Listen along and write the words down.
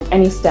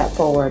any step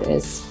forward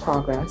is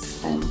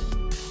progress. And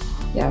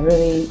yeah,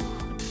 really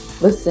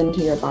listen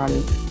to your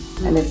body.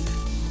 And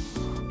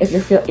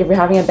if you're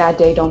having a bad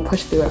day, don't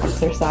push through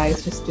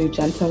exercise. Just do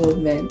gentle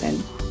movement.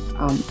 And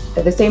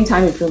at the same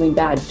time, if you're feeling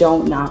bad,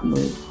 don't not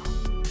move.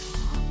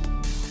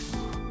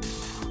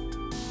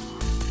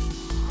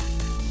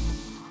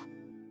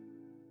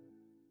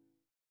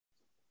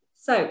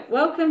 So,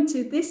 welcome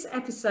to this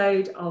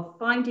episode of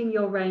Finding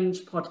Your Range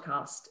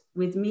podcast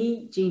with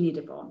me, Jeannie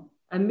DeBon,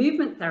 a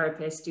movement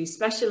therapist who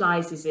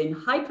specialises in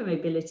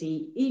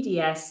hypermobility,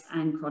 EDS,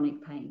 and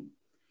chronic pain.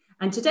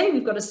 And today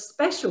we've got a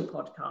special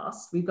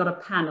podcast. We've got a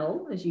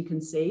panel, as you can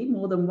see,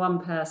 more than one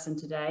person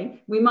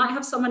today. We might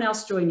have someone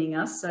else joining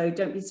us, so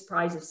don't be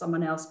surprised if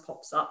someone else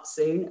pops up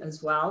soon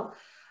as well.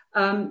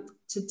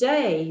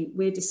 Today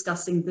we're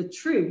discussing the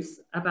truth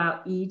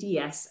about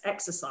EDS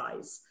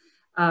exercise.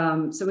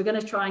 So we're going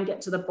to try and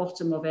get to the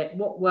bottom of it.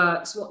 What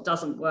works, what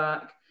doesn't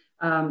work,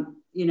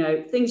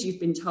 things you've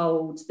been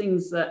told,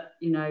 things that,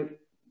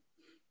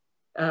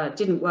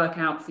 didn't work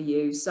out for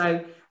you.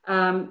 So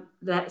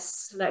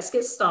let's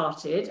get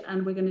started.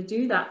 And we're going to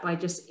do that by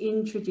just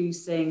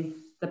introducing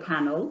the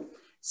panel.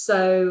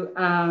 So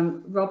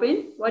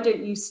Robin, why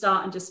don't you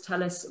start and just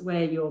tell us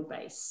where you're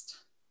based?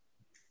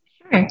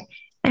 Sure.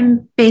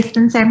 I'm based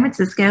in San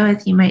Francisco,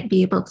 as you might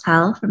be able to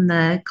tell from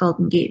the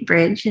Golden Gate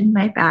Bridge in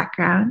my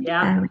background.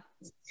 Yeah.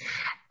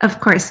 Of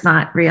course,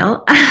 not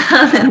real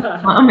at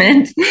the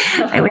moment.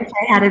 I wish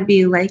I had a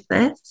view like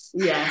this.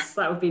 Yes,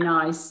 that would be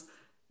nice.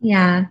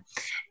 Yeah.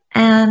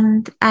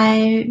 And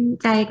I'm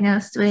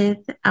diagnosed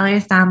with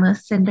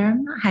Ehlers-Danlos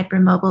syndrome,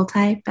 hypermobile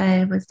type.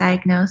 I was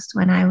diagnosed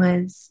when I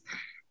was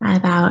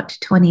about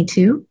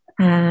 22,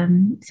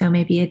 so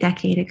maybe a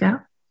decade ago.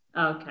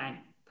 Okay,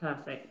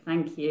 perfect.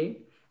 Thank you.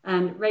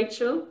 And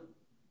Rachel?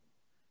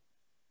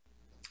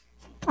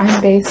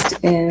 I'm based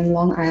in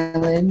Long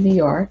Island, New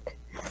York,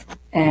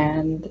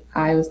 and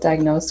I was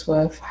diagnosed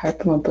with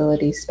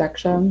hypermobility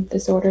spectrum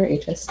disorder,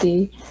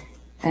 HSD,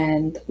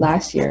 and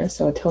last year.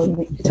 So it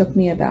took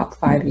me about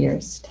 5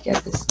 years to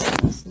get this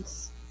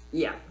diagnosis.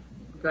 Yeah,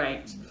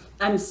 great.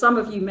 And some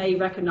of you may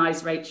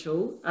recognize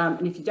Rachel,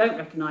 and if you don't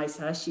recognize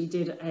her, she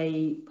did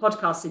a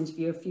podcast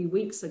interview a few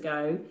weeks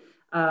ago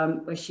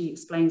where she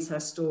explains her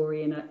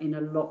story in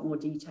a lot more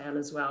detail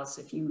as well.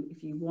 So if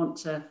you want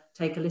to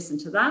take a listen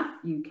to that,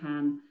 you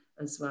can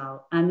as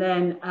well. And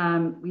then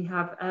we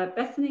have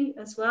Bethany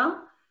as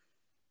well.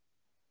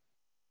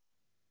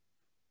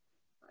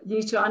 You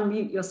need to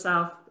unmute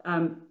yourself,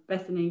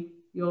 Bethany.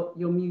 You're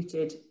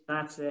muted.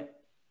 That's it.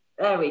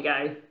 There we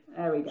go.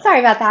 Sorry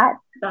about that.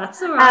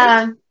 That's all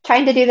right.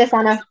 Trying to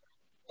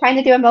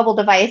do a mobile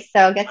device,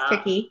 so it gets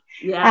tricky.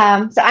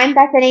 Yeah. So I'm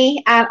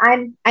Bethany.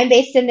 I'm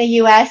based in the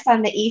U.S.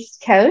 on the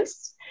East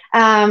Coast.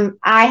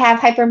 I have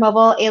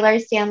hypermobile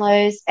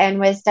Ehlers-Danlos and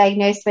was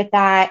diagnosed with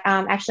that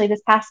actually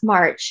this past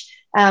March.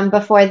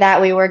 Before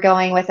that, we were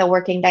going with a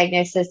working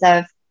diagnosis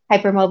of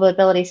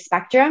hypermobility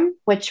spectrum,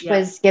 which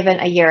was given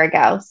a year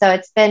ago. So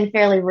it's been a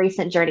fairly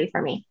recent journey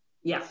for me.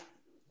 Yeah,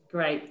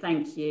 great.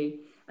 Thank you.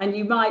 And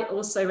you might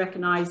also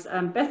recognize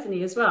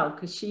Bethany as well,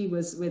 because she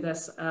was with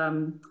us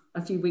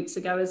a few weeks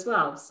ago as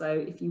well. So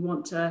if you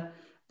want to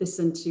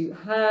listen to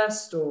her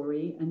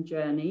story and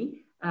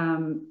journey,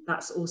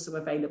 that's also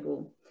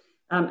available.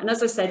 And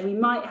as I said, we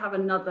might have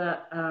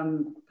another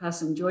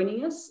person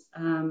joining us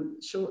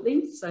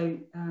shortly. So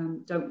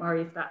don't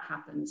worry if that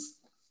happens.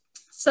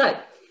 So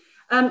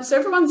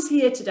everyone's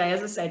here today,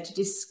 as I said, to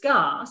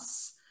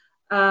discuss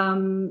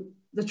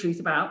the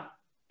truth about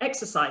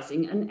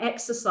exercising and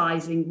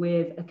exercising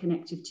with a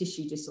connective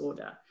tissue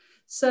disorder.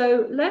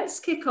 So let's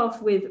kick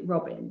off with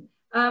Robin.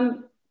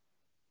 I'm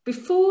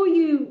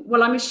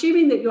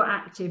assuming that you're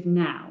active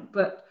now,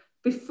 but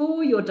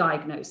before your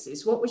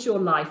diagnosis, what was your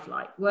life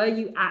like? Were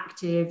you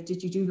active?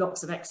 Did you do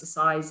lots of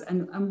exercise?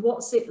 And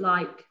what's it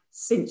like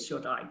since your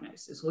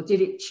diagnosis? Or did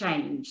it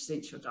change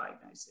since your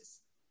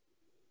diagnosis?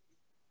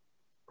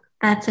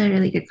 That's a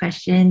really good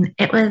question.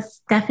 It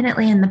was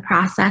definitely in the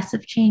process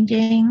of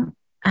changing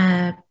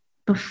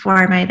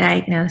before my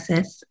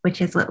diagnosis,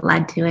 which is what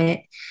led to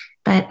it.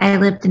 But I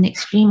lived an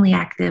extremely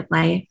active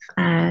life.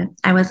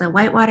 I was a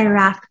whitewater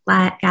raft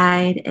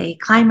guide, a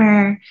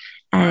climber,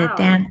 a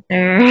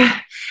dancer,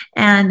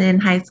 and in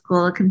high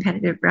school, a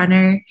competitive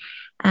runner.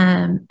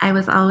 I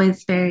was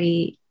always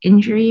very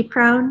injury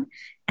prone,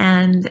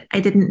 and I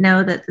didn't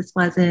know that this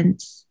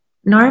wasn't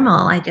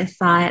normal. I just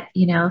thought,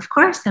 of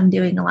course I'm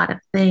doing a lot of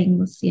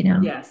things,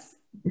 Yes.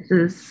 This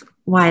is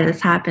why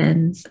this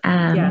happens.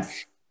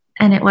 Yes.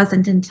 And it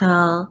wasn't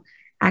until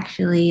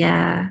actually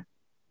an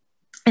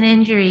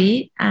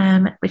injury,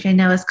 which I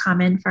know is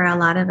common for a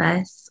lot of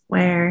us,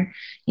 where,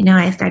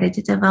 I started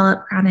to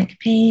develop chronic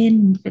pain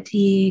and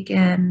fatigue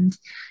and,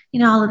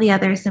 all of the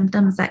other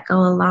symptoms that go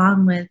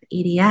along with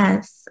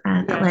EDS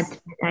that led to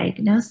my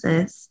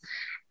diagnosis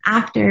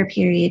after a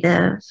period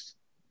of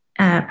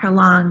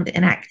prolonged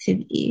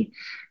inactivity.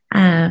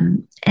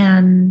 And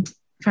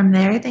from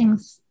there,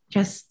 things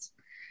just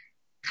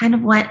kind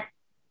of went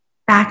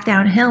back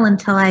downhill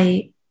until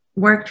I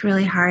worked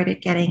really hard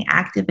at getting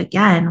active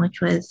again,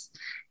 which was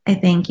I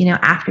think,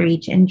 after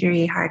each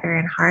injury, harder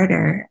and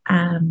harder.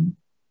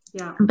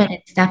 But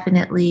it's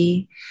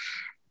definitely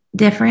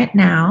different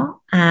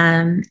now.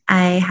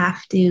 I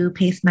have to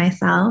pace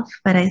myself,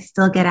 but I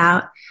still get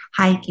out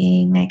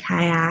hiking, I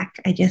kayak.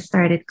 I just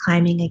started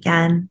climbing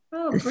again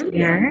this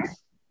year.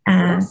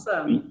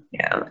 Awesome.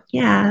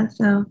 Yeah.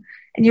 So,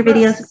 and your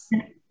videos,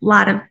 a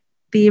lot of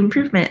the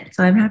improvement.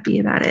 So I'm happy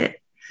about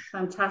it.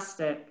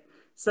 Fantastic.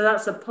 So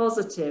that's a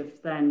positive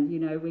then,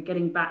 we're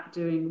getting back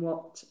doing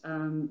what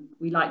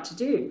we like to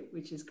do,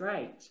 which is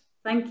great.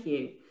 Thank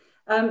you.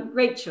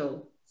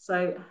 Rachel,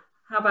 so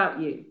how about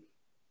you?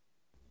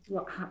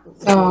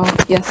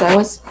 Yes, I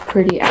was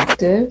pretty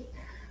active.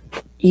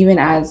 Even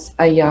as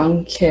a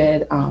young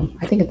kid,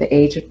 I think at the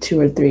age of 2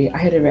 or 3, I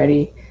had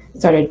already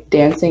started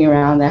dancing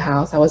around the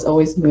house. I was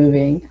always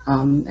moving.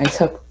 I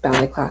took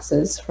ballet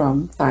classes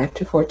from 5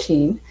 to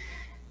 14.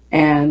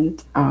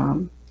 And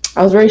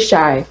I was very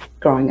shy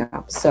growing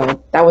up.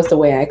 So that was the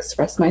way I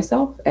expressed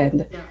myself.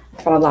 And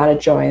I found a lot of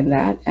joy in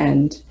that.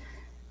 And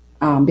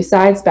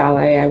besides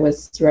ballet, I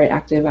was very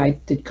active. I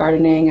did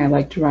gardening. I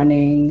liked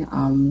running.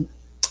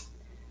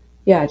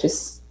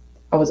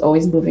 I was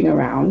always moving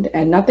around,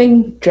 and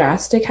nothing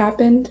drastic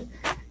happened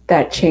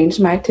that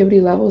changed my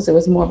activity levels. It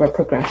was more of a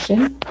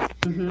progression.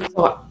 Mm-hmm.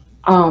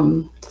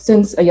 So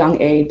since a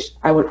young age,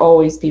 I would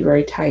always be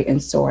very tight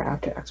and sore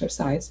after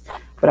exercise,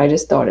 but I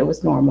just thought it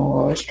was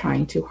normal. I was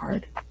trying too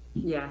hard.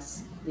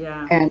 Yes.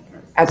 Yeah. And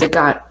as it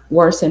got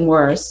worse and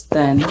worse,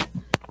 then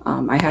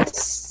I had to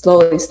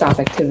slowly stop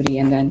activity,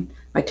 and then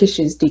my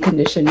tissues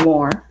deconditioned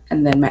more,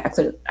 and then my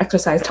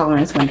exercise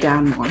tolerance went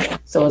down more.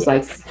 So it was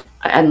like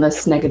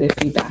endless negative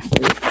feedback.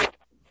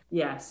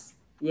 Yes.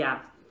 Yeah.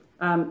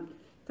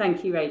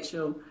 Thank you,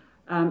 Rachel.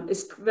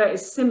 It's very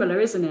similar,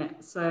 isn't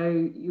it?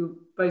 So you're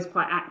both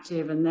quite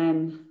active, and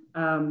then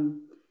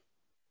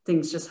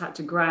things just had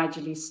to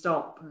gradually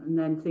stop, and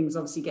then things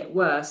obviously get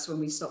worse when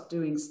we stop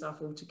doing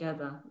stuff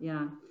altogether.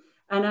 Yeah.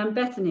 And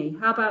Bethany,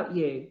 how about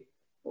you?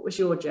 What was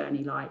your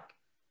journey like?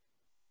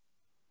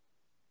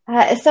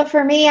 So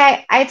for me,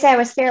 I'd say I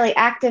was fairly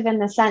active in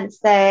the sense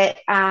that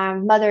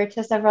mother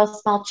to several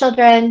small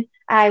children.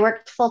 I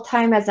worked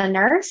full-time as a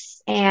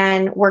nurse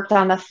and worked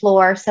on the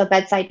floor, so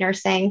bedside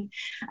nursing.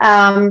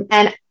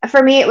 And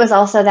for me, it was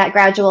also that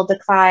gradual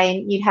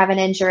decline. You'd have an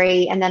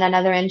injury and then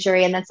another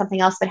injury, and then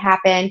something else would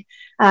happen.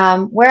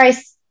 Where I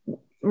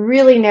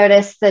really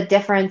noticed the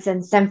difference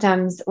in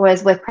symptoms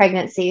was with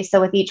pregnancy.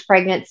 So with each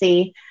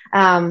pregnancy,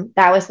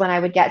 that was when I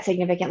would get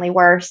significantly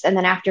worse. And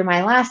then after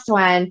my last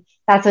one,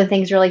 that's when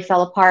things really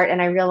fell apart,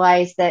 and I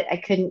realized that I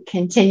couldn't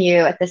continue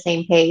at the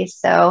same pace.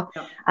 So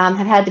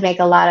I've had to make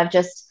a lot of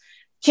just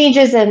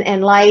changes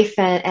in life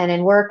and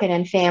in work and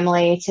in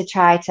family to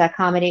try to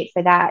accommodate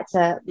for that,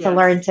 to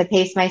learn to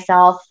pace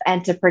myself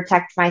and to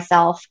protect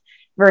myself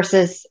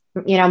versus,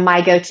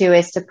 my go-to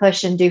is to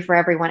push and do for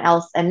everyone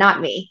else and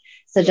not me.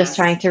 So just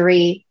trying to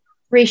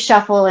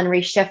reshuffle and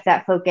reshift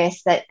that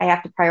focus, that I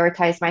have to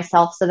prioritize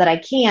myself so that I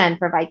can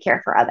provide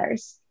care for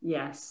others.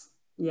 Yes.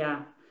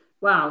 Yeah.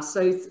 Wow.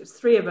 So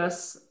three of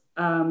us,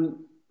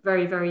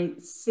 very, very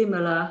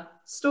similar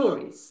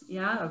stories,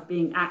 of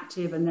being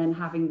active and then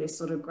having this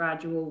sort of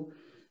gradual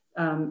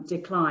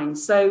decline.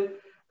 So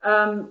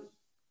Bethany,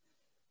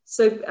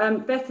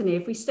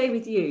 if we stay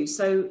with you,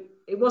 so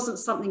it wasn't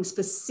something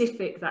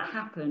specific that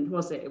happened,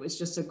 was it? It was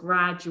just a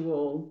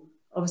gradual,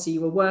 obviously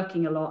you were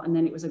working a lot, and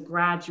then it was a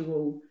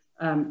gradual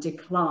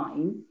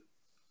decline.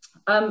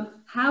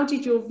 How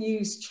did your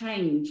views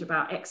change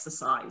about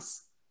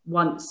exercise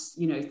once,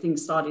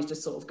 things started to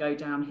sort of go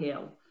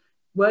downhill?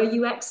 Were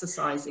you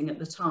exercising at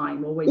the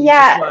time, or were you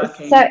just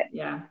working?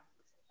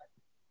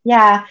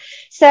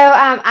 So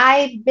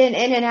I've been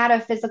in and out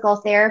of physical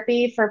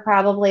therapy for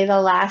probably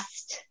the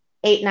last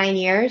 8-9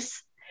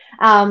 years,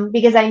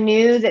 because I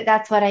knew that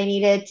that's what I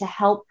needed to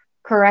help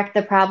correct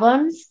the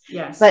problems.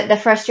 Yes. But the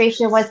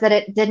frustration was that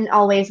it didn't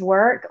always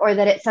work, or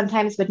that it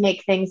sometimes would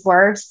make things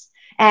worse.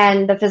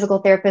 And the physical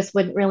therapist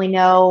wouldn't really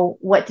know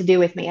what to do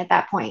with me at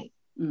that point.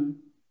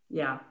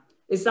 Yeah.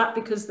 Is that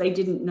because they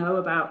didn't know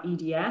about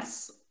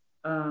EDS?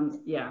 So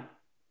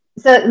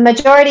the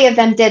majority of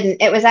them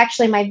didn't. It was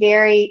actually my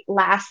very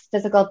last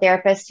physical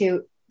therapist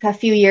who a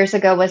few years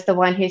ago was the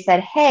one who said,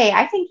 "Hey,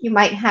 I think you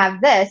might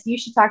have this. You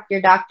should talk to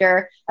your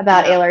doctor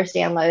about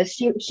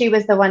Ehlers-Danlos." She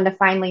was the one to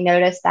finally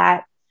notice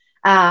that.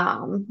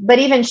 But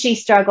even she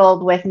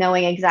struggled with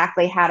knowing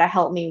exactly how to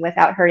help me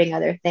without hurting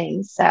other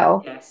things.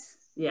 So yes.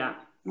 Yeah.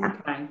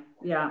 Okay.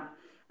 Yeah.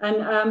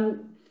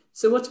 And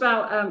so what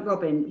about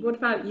Robin? What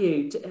about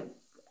you?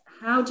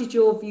 How did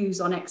your views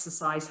on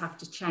exercise have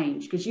to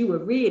change? Because you were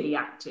really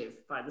active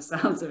by the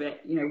sounds of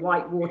it,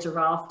 whitewater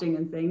rafting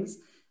and things.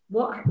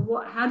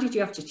 How did you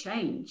have to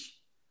change?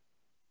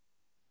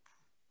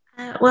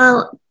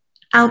 Well,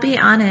 I'll be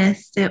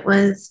honest, it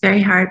was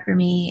very hard for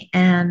me,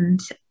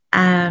 and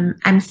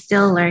I'm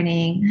still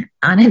learning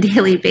on a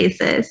daily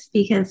basis,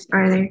 because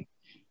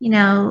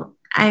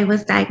I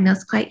was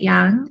diagnosed quite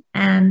young,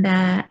 and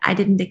I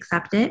didn't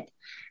accept it.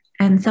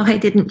 And so I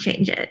didn't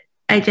change it.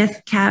 I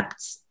just kept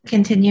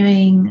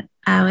continuing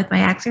with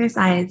my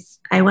exercise,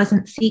 I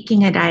wasn't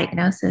seeking a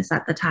diagnosis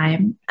at the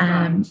time.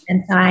 Right.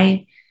 And so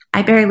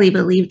I barely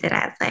believed it.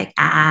 I was like,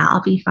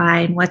 I'll be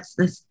fine. What's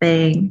this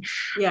thing?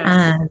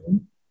 Yes.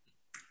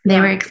 They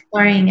were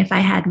exploring if I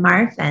had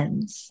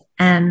Marfan's,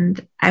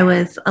 and I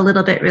was a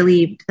little bit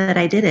relieved that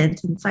I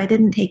didn't. And so I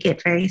didn't take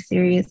it very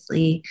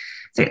seriously,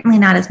 certainly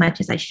not as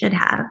much as I should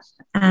have.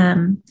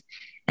 And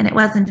it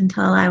wasn't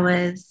until I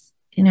was,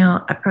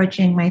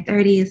 approaching my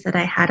 30s that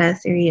I had a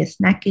serious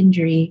neck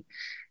injury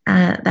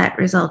that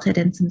resulted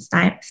in some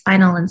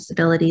spinal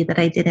instability that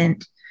I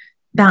didn't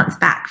bounce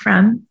back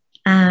from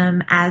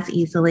as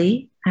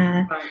easily.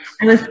 I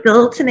was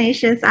still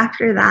tenacious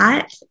after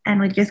that and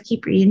would just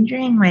keep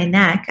re-injuring my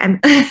neck. I'm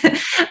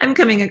I'm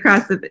coming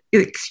across as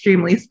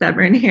extremely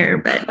stubborn here,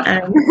 but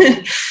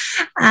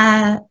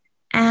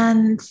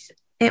and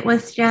it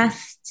was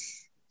just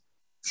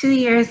 2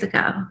 years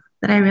ago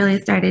that I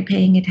really started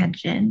paying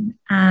attention.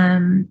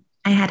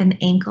 I had an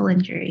ankle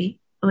injury,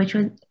 which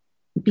would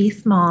be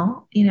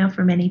small,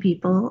 for many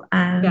people.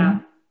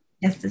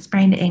 Just a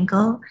sprained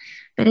ankle,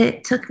 but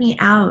it took me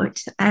out.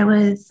 I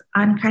was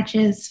on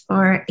crutches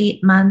for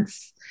 8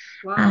 months.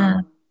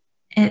 Wow.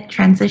 It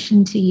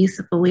transitioned to use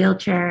of a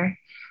wheelchair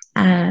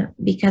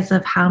because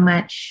of how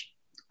much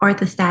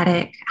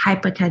orthostatic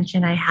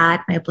hypotension I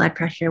had. My blood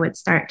pressure would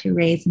start to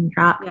raise and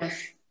drop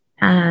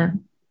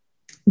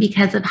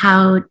because of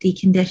how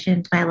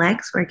deconditioned my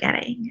legs were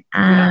getting,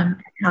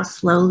 how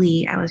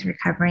slowly I was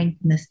recovering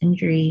from this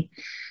injury.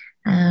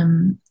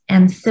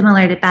 And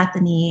similar to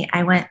Bethany,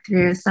 I went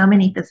through so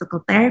many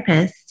physical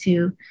therapists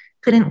who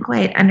couldn't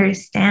quite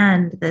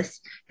understand this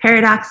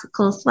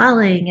paradoxical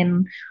swelling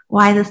and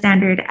why the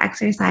standard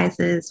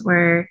exercises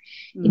were,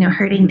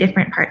 hurting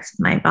different parts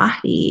of my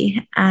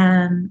body,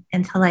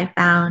 until I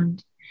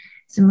found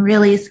some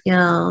really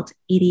skilled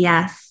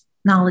EDS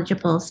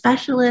knowledgeable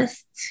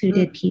specialists who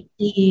did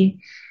PT.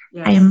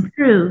 I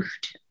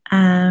improved,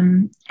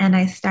 and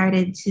I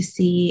started to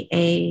see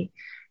a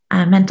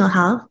mental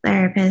health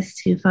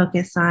therapist who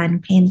focused on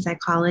pain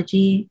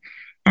psychology.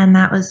 And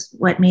that was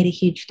what made a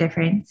huge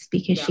difference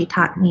because she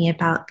taught me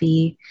about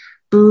the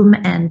boom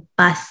and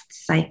bust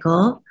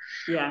cycle.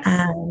 Yes.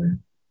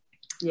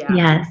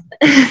 Yes.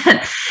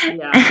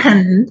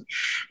 And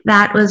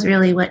that was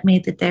really what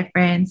made the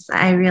difference.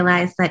 I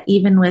realized that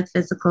even with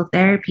physical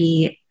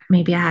therapy,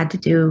 maybe I had to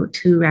do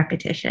 2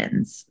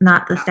 repetitions,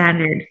 not the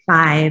standard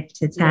 5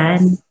 to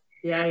 10.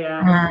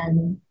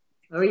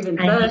 Or even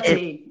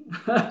 30.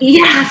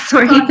 Yes,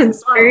 or even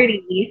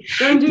 30.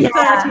 Don't do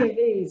 30 of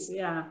these.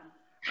 Yeah.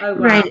 Oh, wow.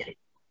 Right.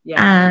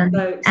 Yeah.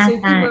 So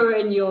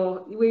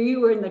you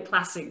were in the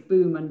classic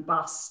boom and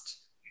bust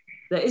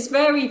that is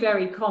very,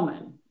 very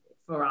common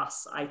for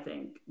us, I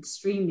think.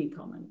 Extremely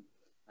common.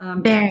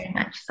 Very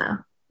much so.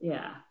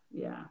 Yeah.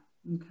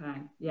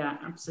 Okay. Yeah,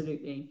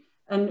 absolutely.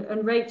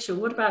 And Rachel,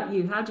 what about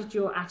you? How did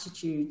your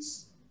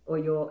attitudes or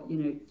your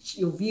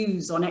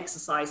views on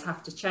exercise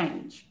have to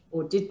change,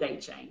 or did they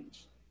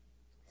change?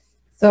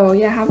 So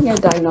having a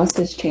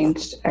diagnosis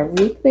changed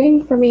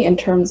everything for me in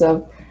terms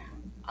of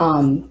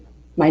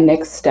my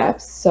next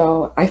steps.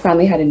 So I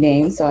finally had a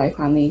name. So I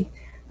finally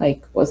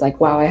was like,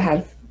 wow, I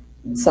have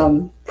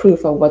some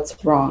proof of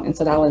what's wrong. And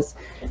so that was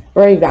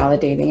very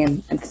validating.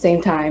 And at the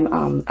same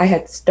time, I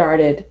had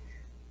started,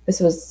 this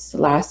was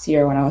last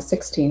year when I was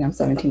 16, I'm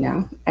 17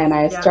 now. And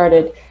I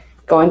started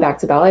going back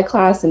to ballet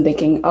class and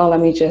thinking,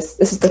 this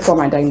is before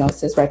my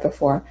diagnosis, right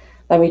before,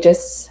 let me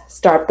just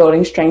start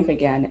building strength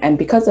again. And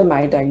because of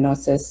my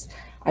diagnosis,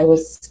 I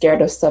was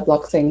scared of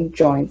subluxing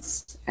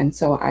joints. And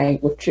so I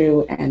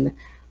withdrew and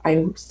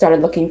I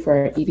started looking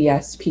for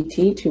EDS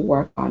PT to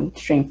work on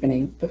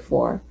strengthening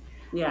before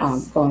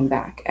going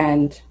back.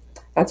 And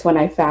that's when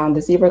I found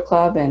the Zebra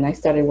Club and I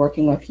started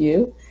working with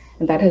you.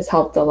 And that has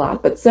helped a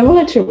lot. But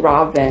similar to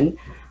Robin,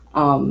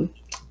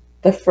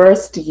 the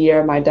first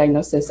year of my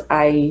diagnosis,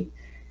 I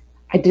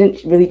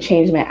didn't really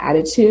change my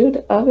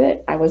attitude of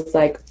it. I was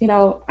like,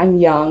 I'm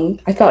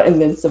young. I felt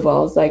invincible. I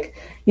was like,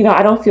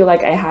 I don't feel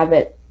like I have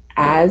it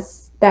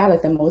as bad,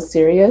 like the most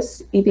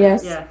serious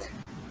EDS. Yeah.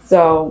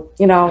 So,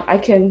 I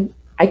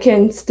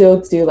can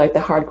still do like the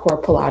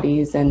hardcore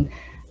Pilates and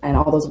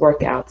all those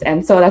workouts.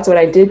 And so that's what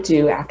I did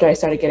do after I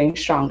started getting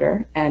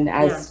stronger. And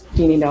as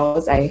Jeannie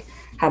knows, I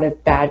had a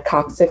bad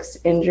coccyx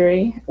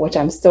injury, which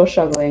I'm still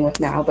struggling with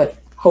now, but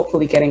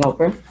hopefully getting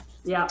over.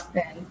 Yeah.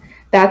 And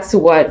that's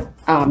what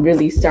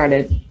really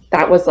started.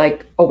 That was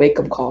like a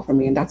wake-up call for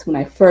me. And that's when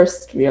I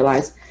first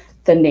realized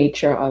the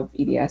nature of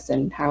EDS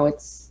and how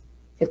it's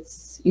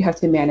you have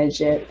to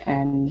manage it.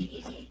 And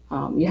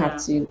you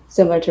have to,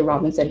 similar to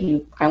Robin said,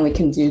 I only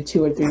can do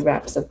 2 or 3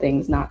 reps of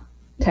things, not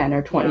 10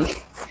 or 20.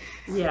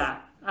 Yeah,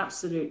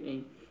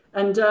 absolutely.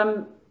 And,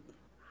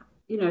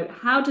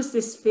 how does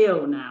this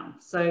feel now?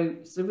 So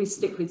we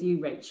stick with you,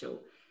 Rachel.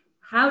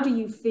 How do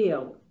you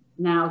feel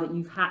now that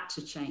you've had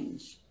to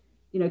change?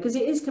 Because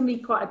it can be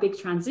quite a big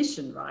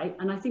transition, right?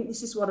 And I think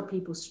this is what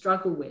people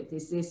struggle with,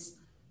 is this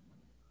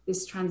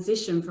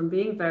transition from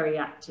being very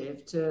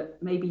active to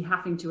maybe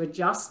having to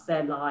adjust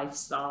their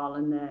lifestyle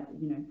and their,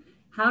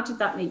 how did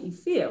that make you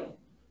feel?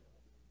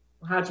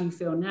 How do you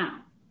feel now?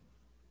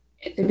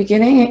 At the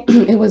beginning,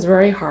 it was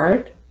very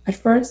hard at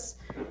first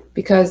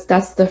because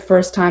that's the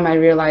first time I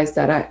realized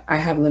that I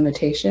have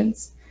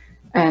limitations.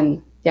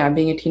 And yeah,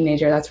 being a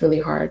teenager, that's really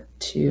hard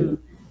to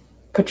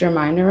put your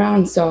mind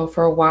around. So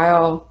for a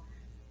while,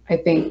 I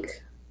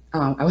think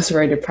I was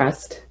very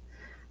depressed.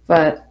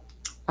 But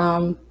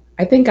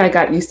I think I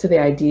got used to the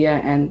idea,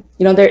 and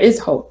there is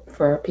hope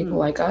for people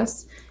like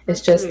us. It's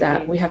Absolutely. just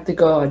that we have to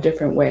go a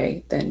different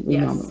way than we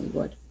normally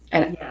would,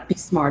 and be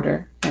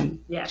smarter and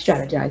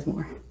strategize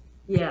more.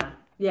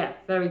 Yeah,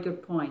 very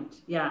good point.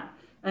 Yeah.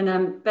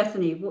 And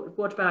Bethany,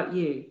 what about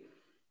you?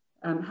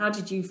 How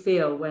did you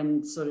feel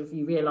when sort of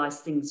you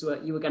realized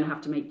you were going to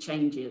have to make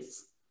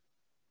changes?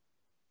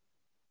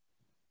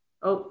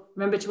 Oh,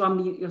 remember to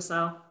unmute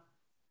yourself.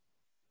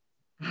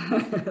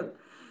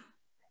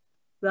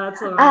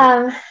 That's all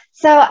right.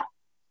 So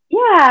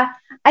yeah,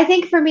 I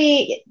think for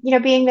me,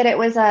 being that it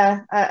was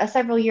a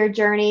several year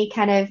journey,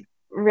 kind of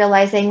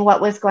realizing what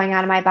was going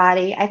on in my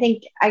body, I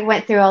think I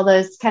went through all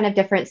those kind of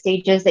different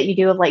stages that you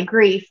do of like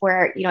grief,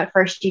 where, at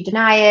first you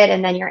deny it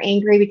and then you're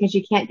angry because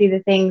you can't do the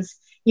things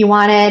you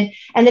wanted.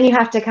 And then you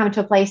have to come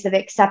to a place of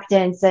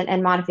acceptance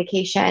and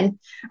modification.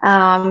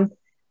 And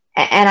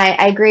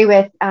I agree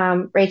with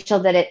Rachel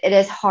that it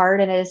is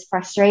hard and it is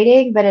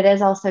frustrating, but it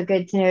is also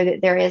good to know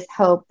that there is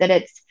hope,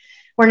 that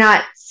we're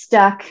not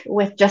stuck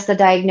with just a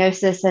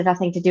diagnosis and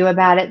nothing to do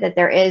about it, that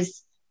there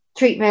is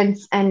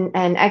treatments and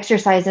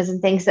exercises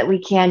and things that we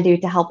can do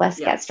to help us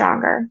get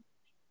stronger.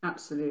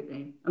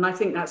 Absolutely. And I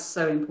think that's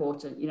so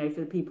important,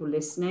 for the people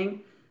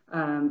listening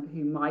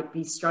who might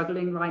be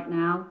struggling right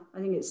now. I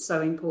think it's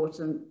so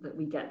important that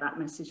we get that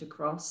message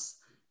across.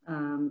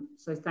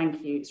 So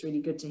thank you. It's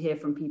really good to hear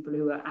from people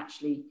who are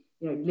actually,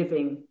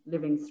 living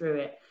through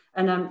it.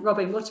 And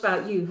Robin, what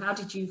about you? How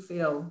did you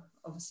feel,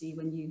 obviously,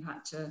 when you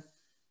had to,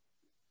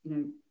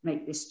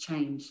 make this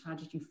change? How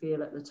did you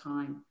feel at the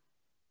time?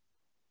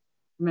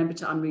 Remember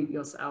to unmute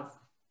yourself.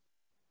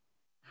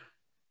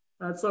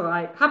 That's all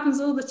right.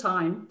 Happens all the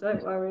time.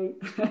 Don't worry.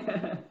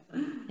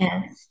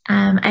 Yes.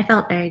 I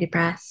felt very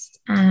depressed.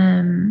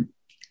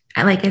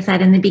 Like I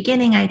said, in the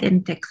beginning, I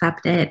didn't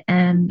accept it.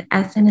 And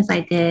as soon as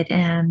I did,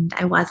 and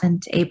I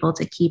wasn't able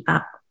to keep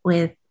up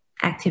with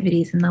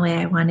activities in the way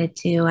I wanted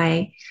to,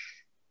 I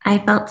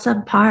felt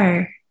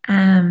subpar.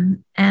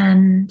 And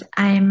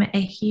I'm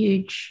a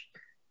huge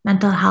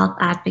mental health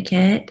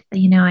advocate.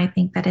 I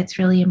think that it's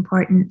really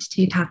important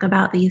to talk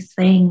about these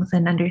things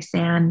and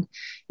understand,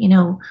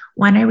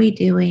 when are we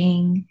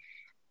doing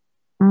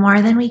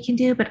more than we can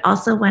do, but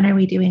also when are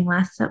we doing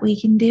less that we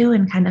can do,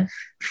 and kind of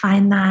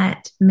find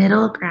that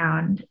middle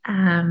ground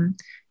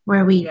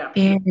where we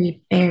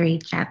very, very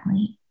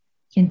gently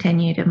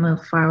continue to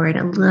move forward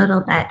a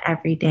little bit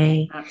every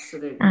day.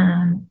 Absolutely.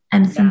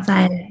 And since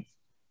I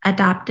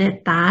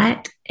adopted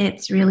that,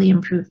 it's really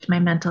improved my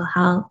mental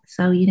health.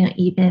 So,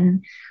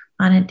 even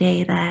on a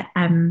day that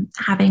I'm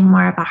having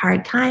more of a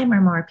hard time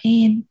or more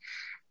pain,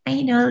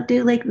 I,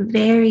 do like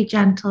very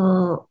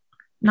gentle,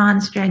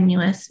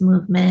 non-strenuous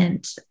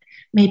movement,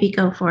 maybe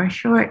go for a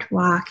short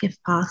walk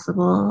if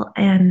possible.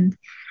 And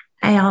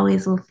I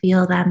always will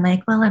feel then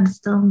like, well, I'm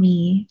still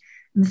me.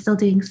 I'm still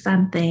doing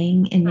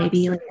something, and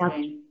maybe like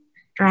I'll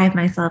drive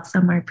myself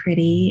somewhere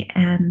pretty.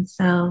 And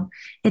so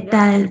it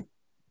does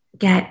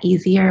get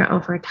easier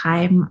over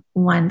time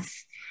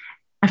once,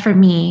 for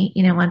me,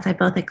 once I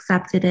both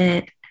accepted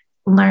it,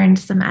 learned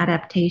some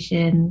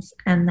adaptations,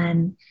 and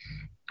then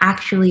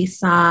actually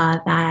saw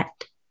that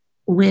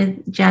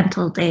with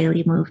gentle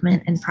daily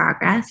movement and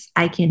progress,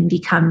 I can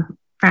become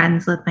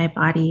friends with my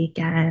body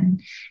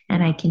again,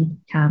 and I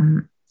can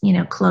become,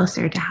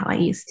 closer to how I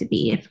used to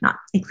be, if not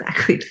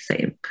exactly the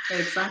same.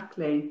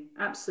 Exactly.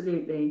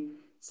 Absolutely.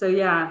 So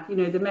yeah,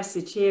 the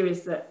message here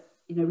is that,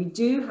 we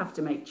do have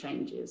to make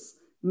changes.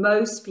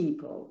 Most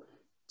people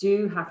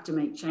do have to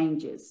make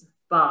changes,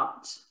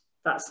 but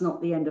that's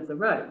not the end of the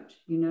road.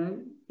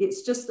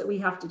 It's just that we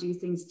have to do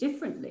things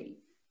differently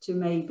to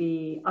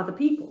maybe other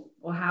people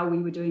or how we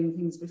were doing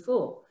things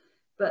before.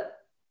 But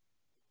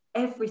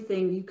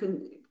everything, you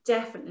can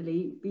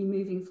definitely be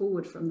moving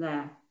forward from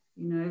there.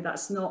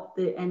 That's not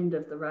the end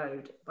of the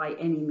road by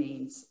any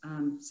means.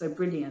 So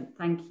brilliant.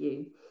 Thank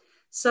you.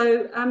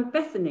 So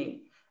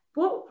Bethany,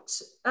 what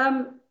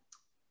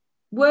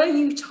were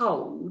you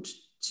told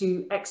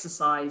to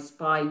exercise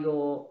by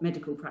your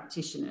medical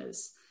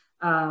practitioners?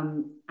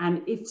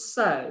 And if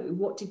so,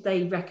 what did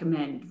they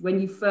recommend when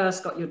you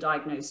first got your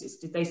diagnosis?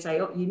 Did they say,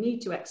 oh, you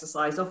need to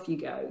exercise, off you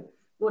go?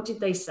 What did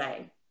they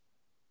say?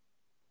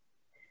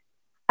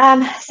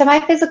 So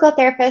my physical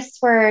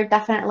therapists were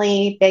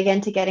definitely big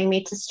into getting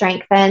me to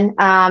strengthen.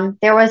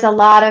 There was a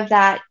lot of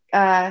that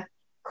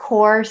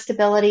core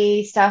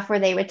stability stuff where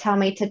they would tell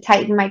me to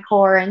tighten my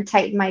core and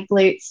tighten my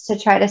glutes to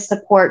try to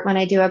support when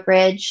I do a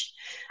bridge.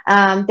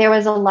 There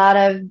was a lot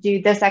of do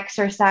this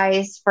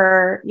exercise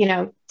for,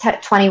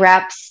 20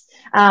 reps,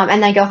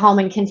 and then go home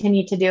and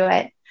continue to do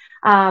it.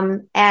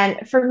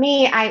 And for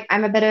me,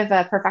 I'm a bit of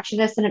a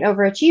perfectionist and an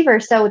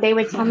overachiever. So they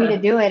would tell me to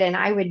do it and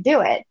I would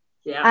do it.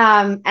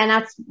 Yeah. And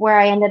that's where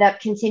I ended up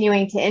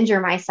continuing to injure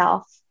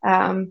myself.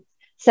 So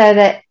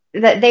that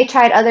they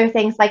tried other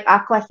things like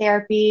aqua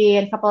therapy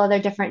and a couple other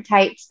different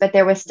types, but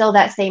there was still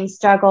that same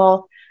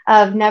struggle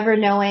of never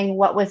knowing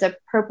what was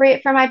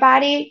appropriate for my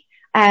body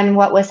and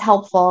what was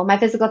helpful. My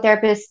physical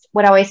therapist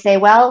would always say,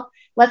 well,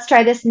 let's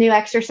try this new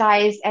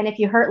exercise, and if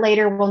you hurt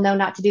later, we'll know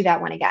not to do that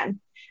one again.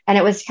 And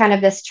it was kind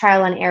of this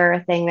trial and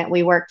error thing that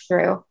we worked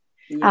through.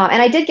 Yeah.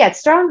 And I did get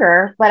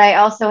stronger, but I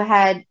also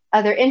had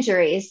other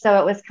injuries, so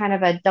it was kind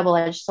of a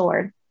double-edged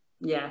sword.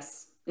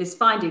 Yes, it's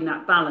finding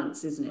that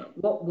balance, isn't it?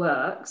 What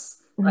works,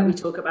 like we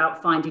talk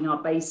about finding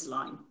our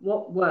baseline.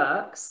 What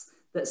works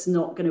that's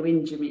not going to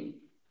injure me?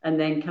 And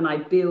then can I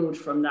build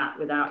from that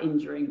without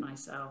injuring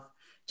myself?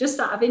 Just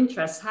out of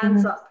interest,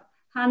 hands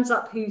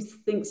up who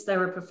thinks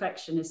they're a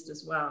perfectionist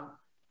as well.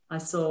 I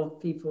saw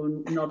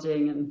people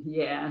nodding and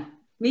yeah,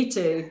 me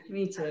too.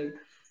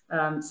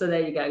 So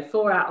there you go,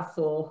 4 out of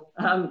 4.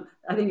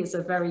 I think it's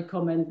a very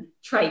common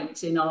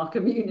trait in our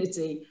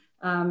community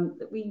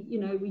that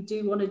we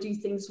do want to do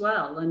things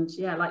well. And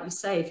yeah, like you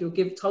say, if you're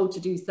told to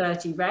do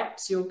 30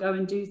 reps, you'll go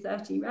and do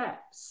 30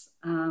 reps.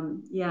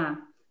 Thank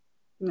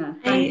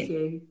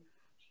you.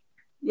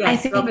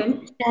 Yes,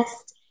 Robin?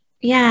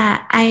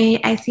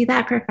 I see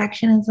that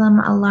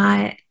perfectionism a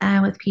lot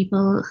with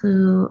people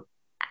who,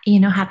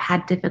 have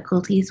had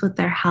difficulties with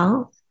their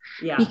health,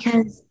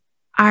 because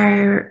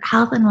our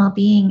health and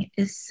well-being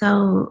is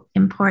so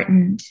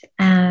important,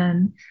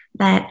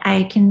 that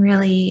I can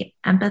really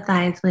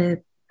empathize with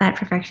that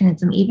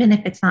perfectionism, even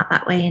if it's not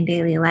that way in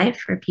daily life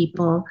for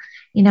people.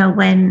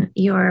 When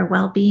your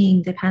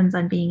well-being depends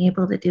on being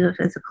able to do a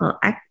physical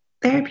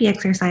therapy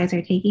exercise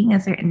or taking a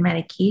certain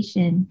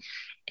medication,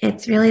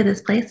 it's really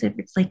this place of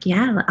it's like,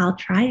 yeah, I'll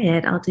try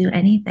it. I'll do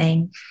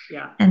anything.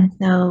 Yeah. And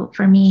so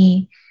for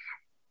me,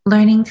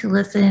 learning to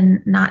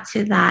listen, not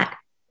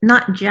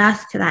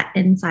just to that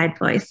inside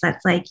voice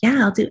that's like, yeah,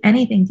 I'll do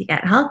anything to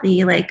get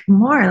healthy, like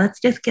more, let's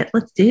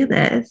do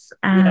this.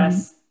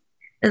 Yes.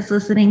 Is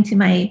listening to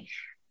my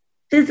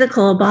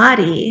physical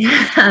body,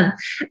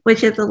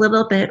 which is a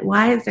little bit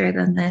wiser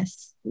than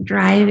this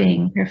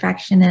driving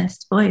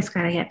perfectionist voice,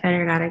 gotta get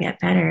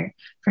better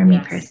for me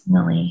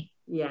personally.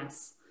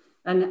 Yes.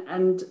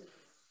 And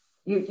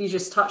you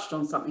just touched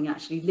on something,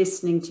 actually,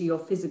 listening to your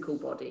physical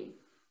body.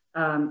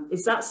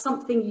 Is that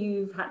something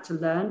you've had to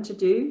learn to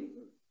do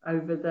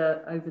over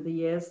the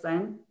years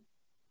then?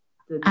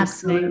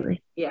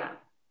 Absolutely. Yeah.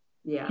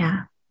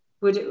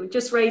 Would it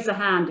just raise a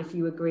hand if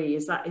you agree?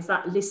 Is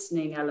that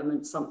listening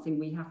element something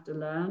we have to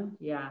learn?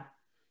 Yeah.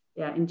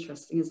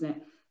 Interesting, isn't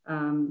it?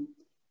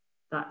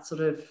 That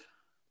sort of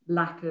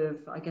lack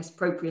of, I guess,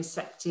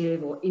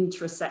 proprioceptive or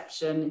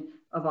interoception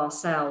of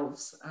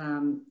ourselves.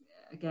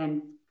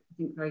 Again, I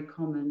think very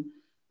common.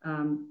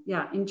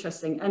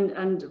 Interesting.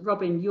 And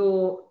Robin,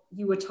 were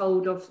you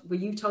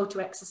told to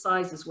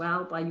exercise as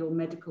well by your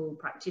medical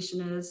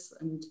practitioners,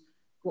 and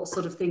what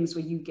sort of things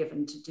were you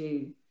given to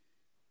do?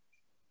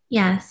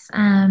 Yes,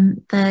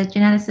 the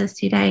geneticist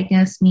who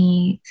diagnosed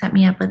me set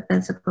me up with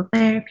physical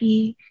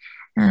therapy,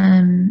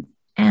 and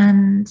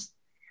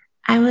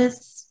I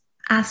was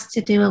asked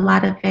to do a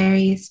lot of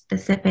very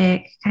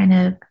specific kind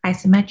of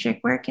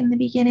isometric work in the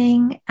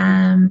beginning,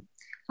 a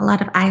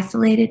lot of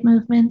isolated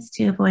movements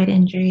to avoid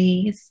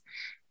injuries.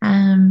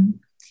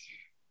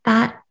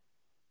 That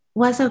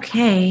was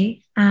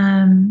okay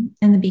in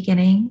the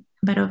beginning,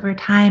 but over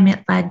time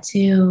it led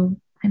to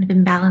kind of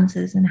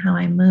imbalances in how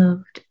I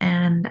moved.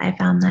 And I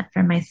found that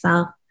for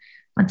myself,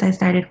 once I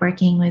started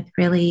working with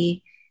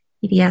really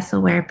EDS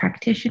aware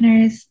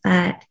practitioners,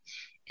 that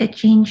it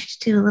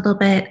changed to a little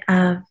bit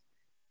of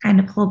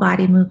kind of whole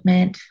body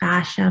movement,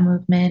 fascia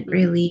movement,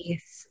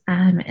 release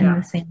in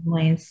the same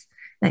ways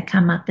that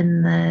come up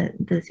in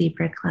the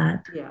Zebra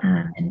Club.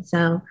 And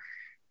so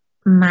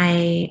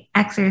my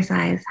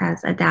exercise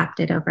has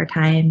adapted over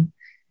time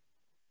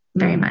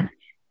very much.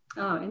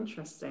 Oh,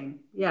 interesting.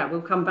 Yeah,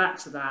 we'll come back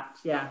to that.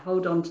 Yeah,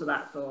 hold on to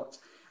that thought.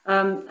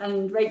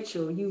 And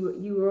Rachel,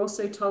 you were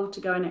also told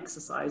to go and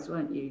exercise,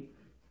 weren't you,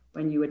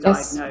 when you were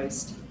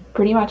diagnosed?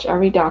 Pretty much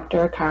every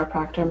doctor,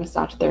 chiropractor,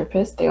 massage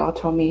therapist, they all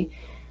told me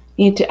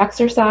you need to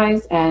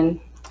exercise and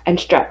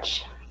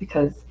stretch,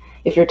 because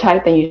if you're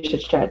tight, then you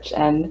should stretch.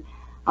 And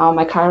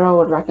my chiro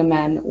would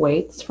recommend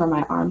weights for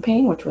my arm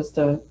pain, which was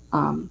the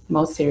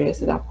most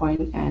serious at that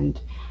point. And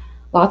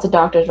lots of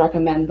doctors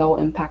recommend low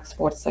impact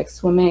sports like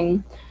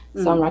swimming.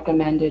 Some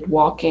recommended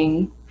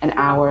walking an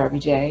hour every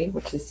day,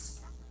 which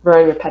is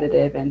very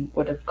repetitive and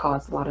would have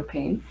caused a lot of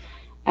pain.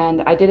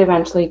 And I did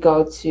eventually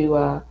go to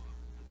a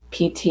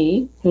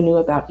PT who knew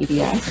about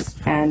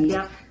EDS, and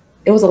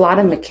it was a lot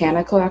of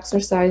mechanical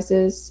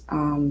exercises.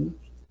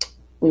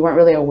 We weren't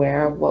really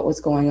aware of what was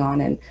going on,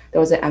 and there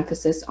was an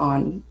emphasis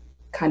on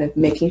kind of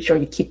making sure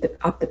you keep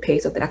up the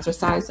pace of the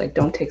exercise, like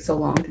don't take so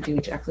long to do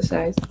each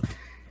exercise.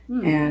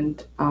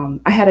 And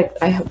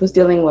I was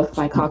dealing with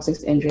my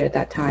coccyx injury at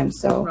that time,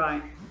 so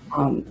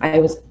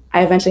I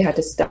eventually had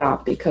to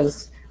stop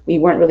because we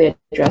weren't really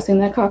addressing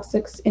that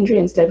coccyx injury.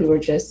 Instead, we were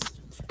just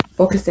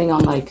focusing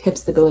on like hip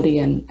stability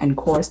and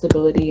core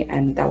stability,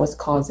 and that was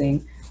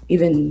causing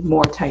even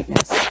more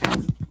tightness.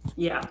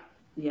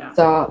 Yeah.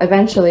 So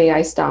eventually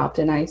I stopped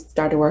and I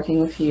started working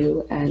with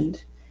you.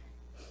 And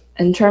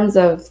in terms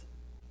of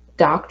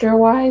doctor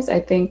wise, I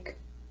think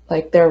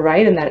like they're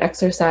right in that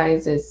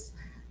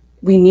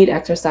we need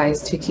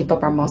exercise to keep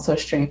up our muscle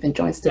strength and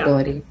joint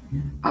stability.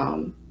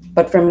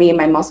 But for me,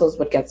 my muscles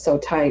would get so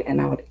tight and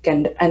I would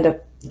end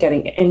up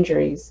getting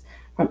injuries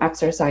from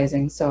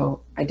exercising.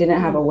 So I didn't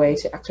have a way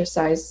to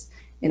exercise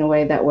in a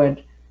way that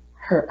would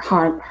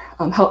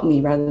help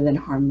me rather than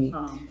harm me.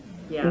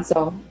 Yeah. And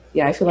so,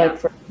 yeah, I feel like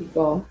for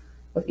people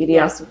with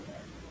EDS,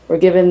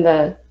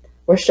 Yeah.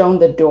 we're shown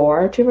the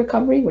door to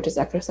recovery, which is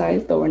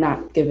exercise, but we're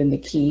not given the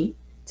key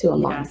to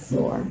unlock the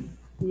door.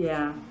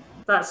 Yeah,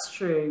 that's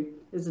true,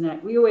 isn't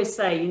it? We always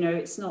say, you know,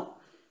 it's not,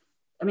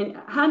 I mean,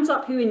 hands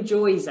up who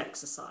enjoys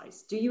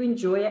exercise. Do you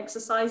enjoy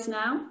exercise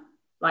now?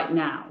 Like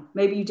now?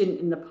 Maybe you didn't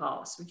in the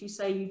past. Would you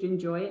say you'd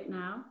enjoy it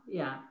now?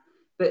 Yeah.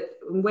 But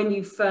when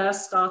you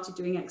first started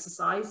doing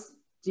exercise,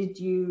 did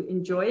you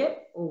enjoy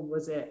it, or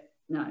was it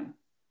no?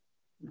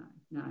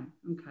 No.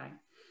 Okay.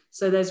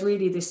 So there's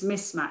really this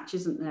mismatch,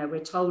 isn't there? We're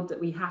told that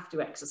we have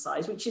to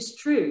exercise, which is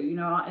true. You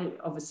know,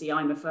 obviously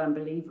I'm a firm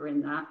believer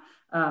in that.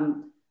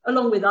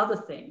 Along with other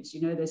things,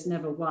 you know, there's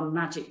never one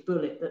magic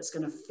bullet that's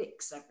going to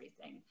fix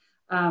everything.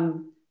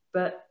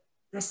 But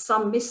there's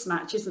some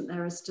mismatch, isn't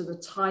there, as to the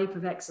type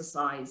of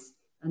exercise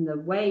and the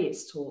way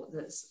it's taught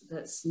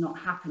that's not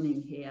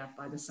happening here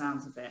by the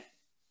sounds of it.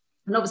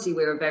 And obviously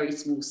we're a very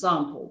small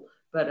sample,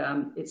 but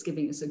it's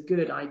giving us a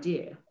good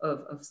idea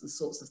of the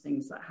sorts of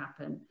things that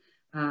happen.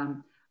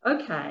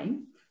 Okay,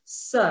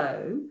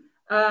 so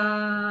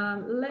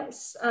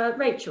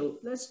Rachel,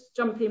 let's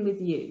jump in with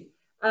you.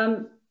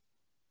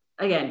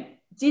 Again,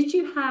 did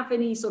you have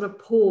any sort of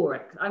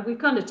we've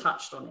kind of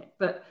touched on it,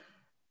 but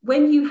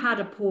when you had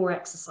a poor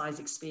exercise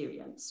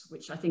experience,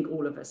 which I think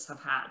all of us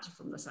have had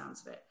from the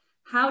sounds of it,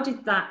 how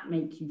did that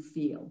make you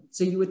feel?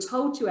 So you were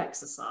told to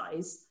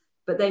exercise,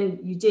 but then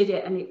you did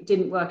it and it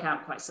didn't work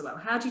out quite so well.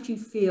 How did you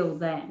feel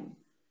then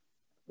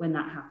when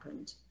that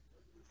happened?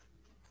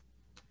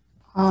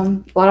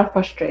 A lot of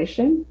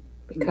frustration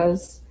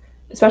because,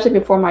 especially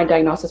before my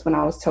diagnosis, when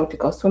I was told to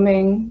go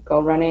swimming,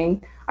 go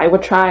running, I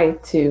would try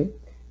to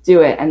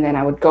do it. And then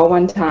I would go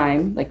one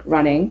time, like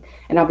running,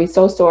 and I'll be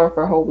so sore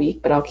for a whole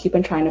week, but I'll keep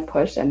on trying to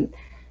push. And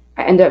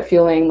I end up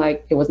feeling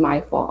like it was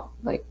my fault.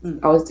 Like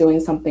I was doing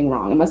something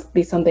wrong. It must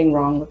be something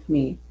wrong with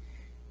me.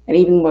 And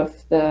even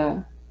with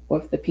the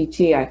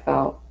PT, I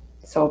felt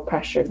so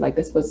pressured. Like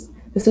this was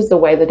the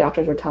way the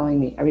doctors were telling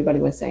me. Everybody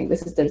was saying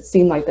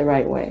seemed like the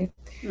right way.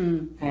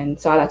 And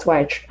so that's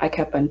why I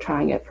kept on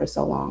trying it for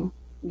so long.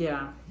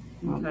 Yeah.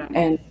 Okay.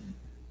 And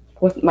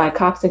with my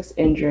coccyx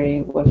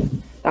injury,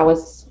 that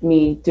was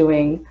me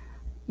doing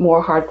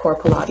more hardcore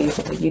Pilates,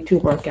 like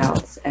YouTube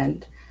workouts.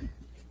 And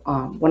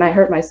when I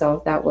hurt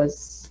myself, that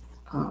was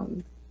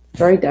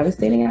very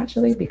devastating,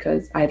 actually,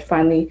 because I had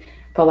finally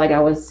felt like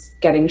I was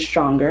getting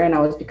stronger and I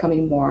was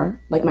becoming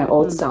more like my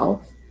old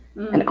self.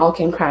 And it all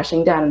came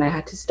crashing down and I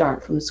had to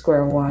start from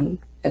square one,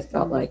 it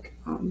felt like.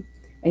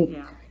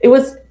 It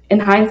was, in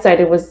hindsight,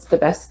 it was the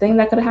best thing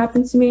that could have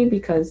happened to me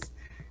because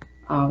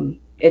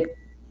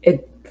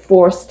it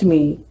forced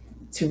me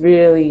to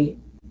really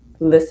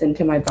listen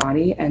to my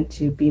body and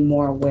to be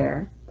more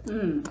aware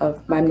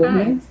of my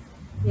movements.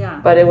 Yeah.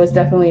 But it was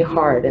definitely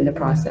hard in the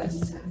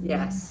process.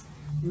 Yes.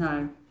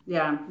 No.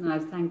 Yeah. No.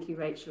 Thank you,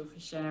 Rachel, for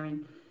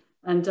sharing.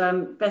 And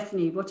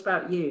Bethany, what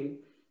about you?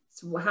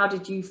 So how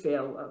did you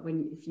feel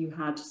if you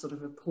had sort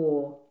of a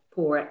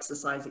poor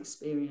exercise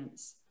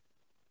experience?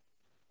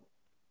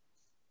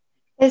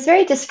 It was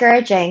very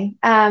discouraging.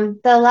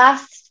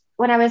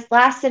 When I was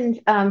last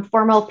in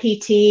formal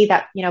PT,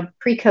 that, you know,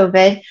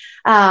 pre-COVID,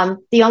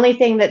 the only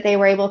thing that they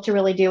were able to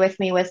really do with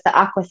me was the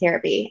aqua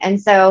therapy.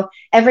 And so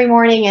every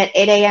morning at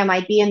 8 a.m.,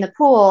 I'd be in the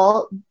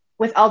pool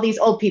with all these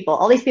old people,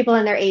 all these people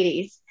in their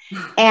 80s.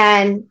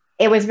 And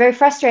it was very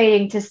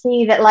frustrating to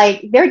see that,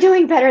 like, they're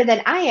doing better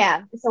than I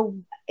am. So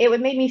it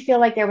would make me feel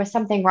like there was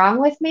something wrong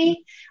with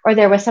me, or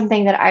there was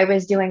something that I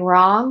was doing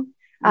wrong.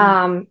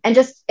 And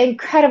just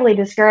incredibly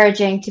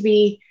discouraging to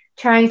be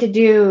trying to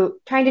do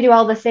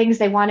all the things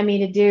they wanted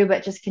me to do,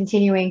 but just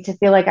continuing to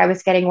feel like I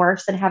was getting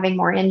worse and having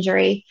more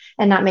injury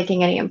and not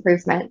making any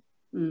improvement.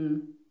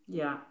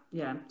 Yeah,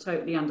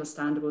 totally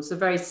understandable. So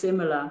very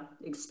similar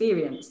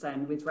experience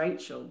then with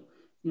Rachel,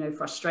 you know,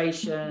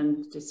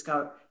 frustration,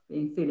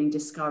 feeling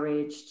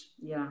discouraged.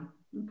 Yeah.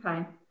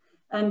 Okay.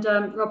 And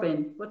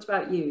Robin, what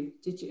about you?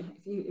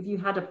 Have you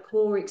had a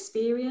poor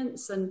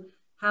experience, and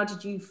how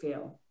did you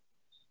feel?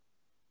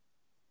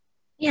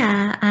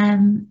 Yeah,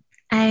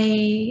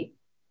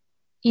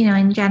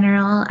 in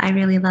general, I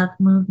really love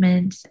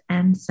movement.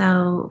 And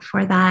so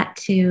for that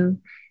to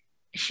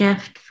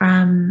shift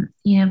from,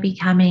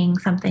 becoming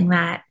something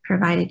that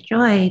provided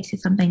joy to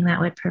something that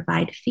would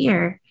provide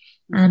fear,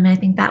 I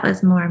think that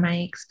was more my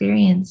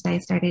experience. I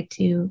started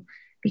to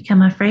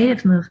become afraid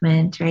of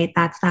movement, right?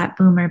 That's that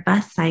boom or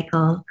bust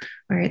cycle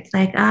where it's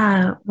like,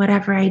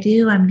 whatever I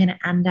do, I'm going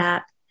to end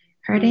up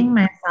hurting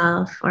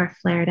myself or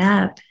flared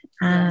up.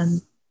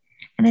 Yes.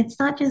 And it's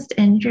not just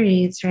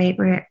injuries, right?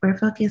 We're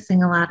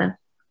focusing a lot of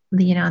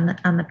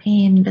on the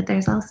pain, but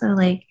there's also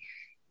like,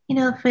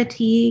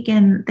 fatigue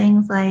and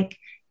things like,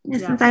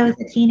 since I was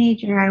a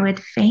teenager, I would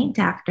faint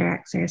after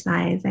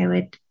exercise.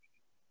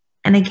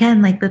 And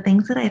again, like the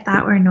things that I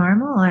thought were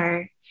normal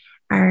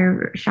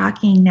are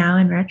shocking now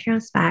in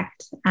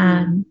retrospect.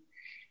 And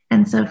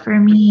so for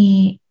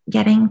me,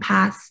 getting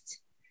past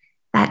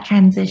that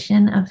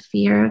transition of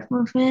fear of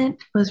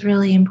movement was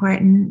really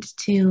important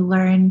to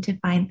learn to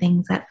find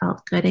things that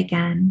felt good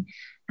again.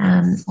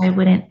 So I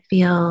wouldn't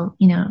feel,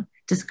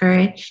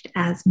 discouraged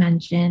as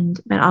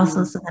mentioned, but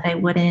also so that I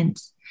wouldn't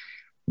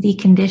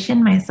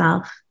decondition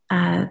myself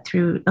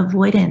through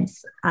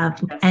avoidance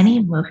of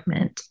any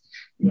movement.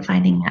 And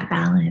finding that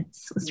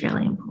balance was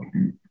really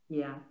important.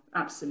 Yeah,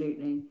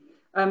 absolutely.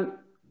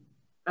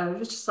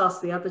 Let's just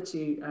ask the other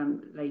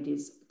two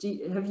ladies,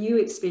 have you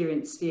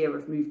experienced fear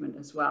of movement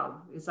as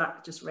well? Is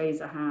that, just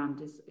raise a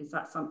hand, is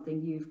that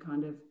something you've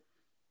kind of,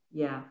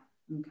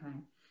 okay.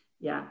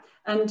 Yeah,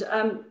 and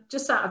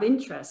just out of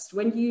interest,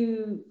 when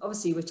you,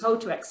 obviously we're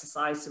told to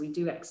exercise, so we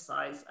do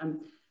exercise,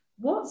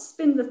 what's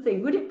been the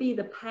thing, would it be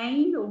the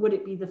pain or would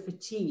it be the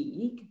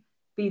fatigue,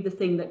 be the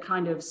thing that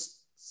kind of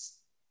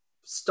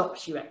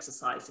stops you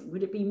exercising?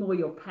 Would it be more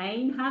your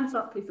pain? Hands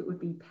up if it would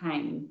be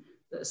pain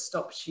that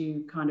stops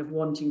you kind of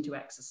wanting to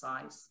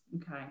exercise.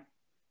 Okay.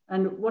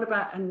 And what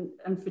about,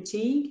 and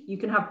fatigue? You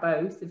can have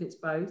both if it's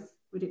both.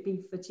 Would it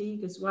be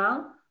fatigue as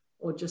well,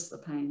 or just the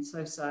pain?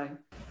 So.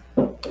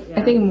 Yeah.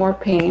 I think more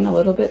pain, a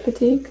little bit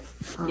fatigue.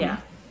 Yeah.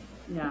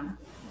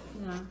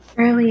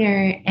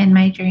 Earlier in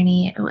my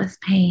journey, it was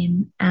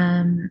pain.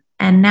 And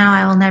now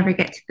I will never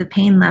get to the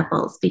pain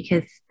levels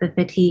because the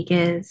fatigue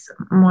is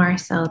more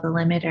so the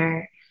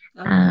limiter.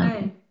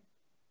 Okay.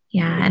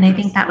 And I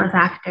think that was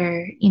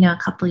after, a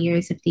couple of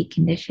years of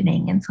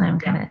deconditioning. And so I'm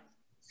kind of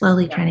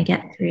slowly trying to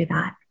get through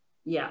that.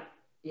 Yeah.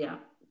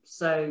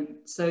 So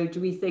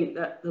do we think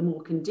that the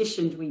more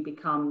conditioned we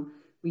become,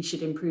 we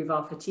should improve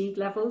our fatigue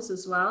levels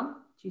as well?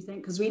 Do you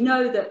think? Because we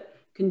know that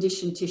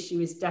conditioned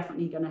tissue is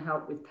definitely going to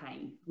help with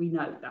pain. We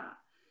know that.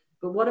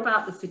 But what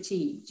about the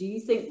fatigue? Do you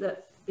think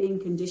that being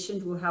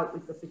conditioned will help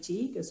with the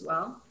fatigue as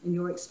well, in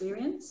your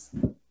experience?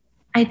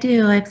 I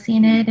do. I've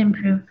seen it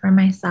improve for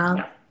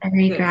myself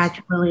very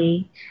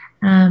gradually.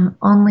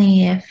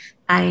 Only if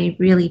I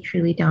really,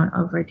 truly don't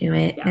overdo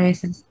it.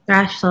 There's this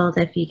threshold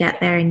if you get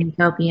there and you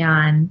go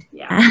beyond.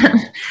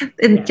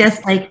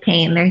 Just like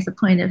pain, there's a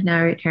point of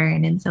no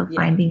return. And so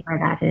finding where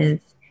that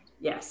is.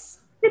 Yes.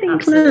 It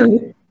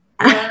includes.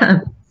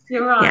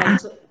 You're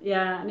right.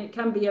 Yeah. And it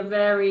can be a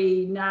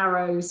very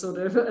narrow sort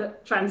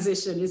of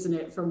transition, isn't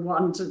it, from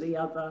one to the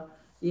other?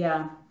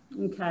 Yeah.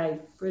 Okay.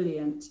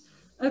 Brilliant.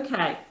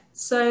 Okay.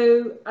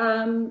 So,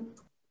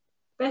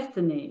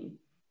 Bethany,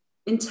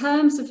 in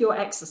terms of your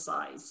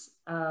exercise,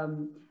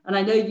 and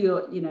I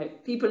know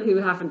people who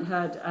haven't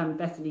heard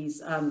Bethany's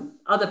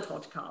other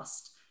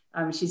podcast,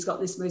 she's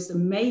got this most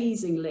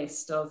amazing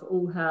list of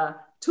all her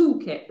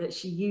toolkit that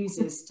she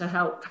uses to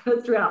help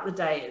throughout the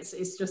day.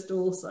 It's just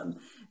awesome.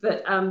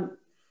 But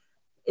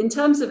in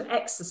terms of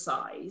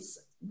exercise,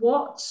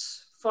 what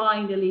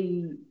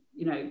finally,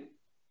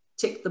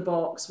 ticked the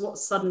box? What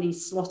suddenly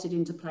slotted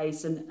into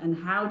place,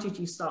 and how did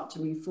you start to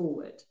move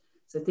forward?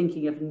 So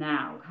thinking of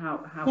now,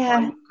 how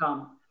far you've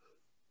come.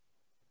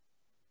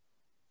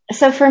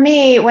 So for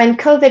me, when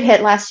COVID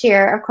hit last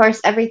year, of course,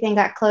 everything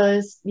got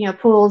closed,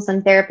 pools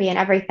and therapy and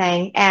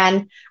everything.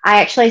 And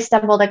I actually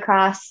stumbled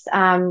across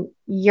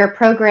your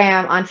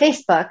program on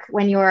Facebook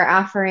when you were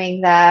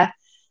offering that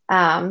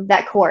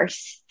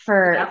course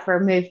for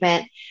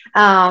movement.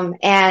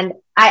 And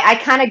I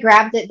kind of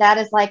grabbed that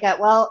as like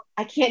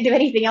I can't do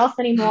anything else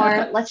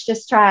anymore. Let's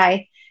just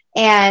try.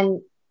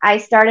 And I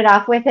started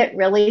off with it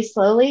really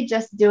slowly,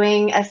 just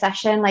doing a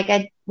session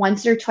like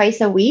once or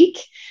twice a week.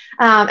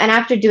 And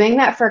after doing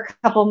that for a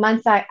couple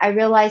months, I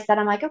realized that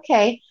I'm like,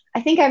 okay, I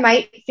think I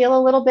might feel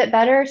a little bit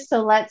better.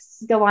 So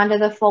let's go on to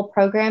the full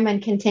program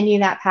and continue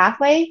that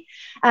pathway.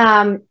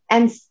 And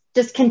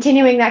just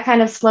continuing that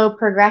kind of slow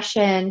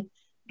progression,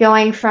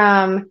 going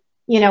from,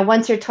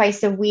 once or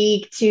twice a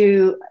week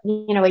to,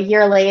 a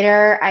year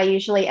later, I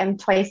usually am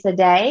twice a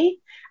day.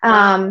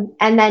 And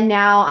then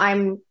now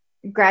I'm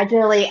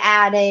gradually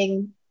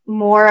adding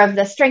more of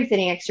the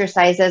strengthening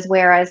exercises,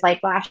 whereas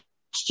like last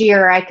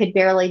year I could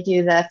barely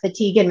do the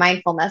fatigue and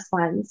mindfulness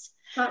ones.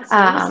 That's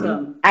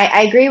awesome.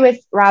 I agree with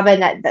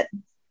Robin that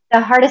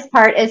the hardest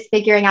part is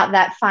figuring out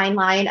that fine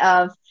line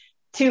of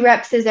 2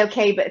 reps is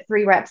okay, but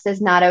 3 reps is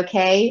not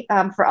okay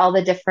for all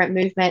the different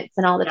movements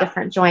and all the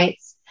different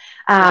joints.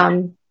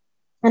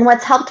 And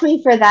what's helped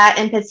me for that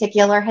in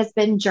particular has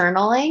been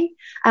journaling.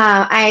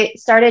 I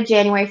started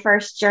January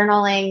 1st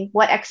journaling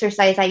what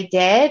exercise I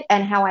did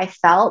and how I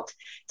felt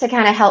to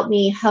kind of help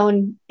me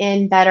hone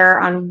in better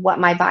on what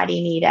my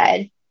body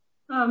needed.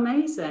 Oh,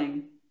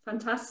 amazing.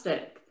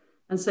 Fantastic.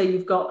 And so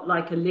you've got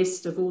like a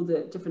list of all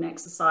the different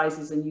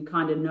exercises and you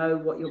kind of know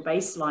what your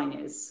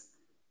baseline is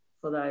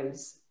for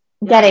those.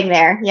 Getting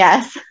there,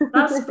 yes.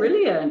 That's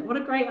brilliant. What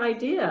a great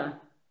idea.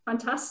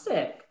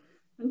 Fantastic.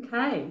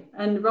 Okay.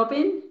 And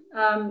Robin,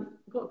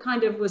 what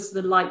kind of was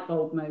the light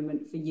bulb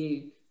moment for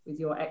you with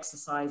your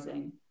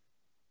exercising?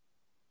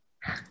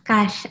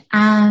 Gosh,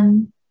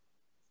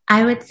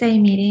 I would say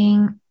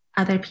meeting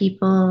other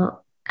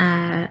people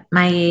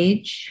my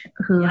age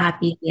who have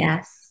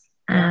EDS.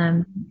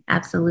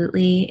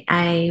 Absolutely.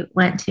 I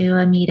went to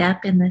a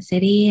meetup in the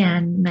city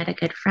and met a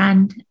good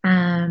friend.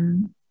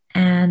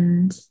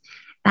 And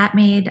that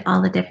made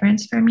all the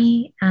difference for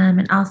me.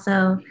 And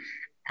also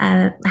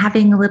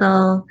having a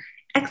little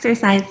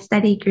exercise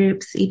study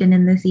groups, even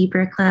in the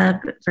Zebra Club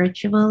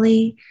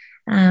virtually,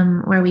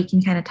 where we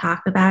can kind of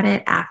talk about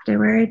it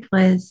afterward,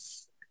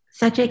 was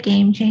such a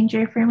game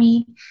changer for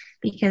me,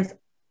 because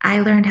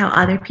I learned how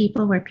other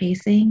people were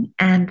pacing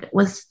and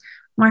was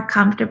more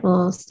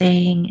comfortable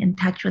staying in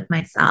touch with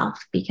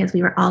myself, because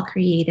we were all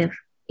creative,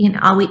 we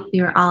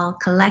were all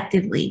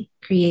collectively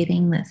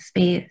creating this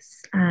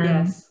space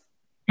and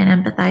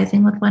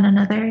empathizing with one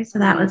another. So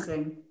that was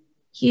a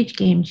huge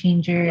game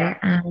changer.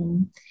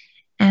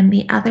 And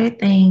the other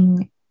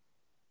thing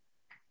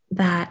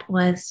that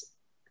was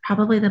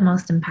probably the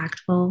most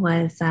impactful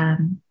was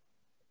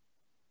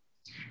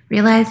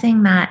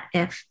realizing that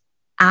if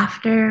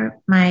after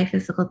my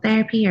physical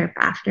therapy or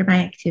after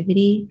my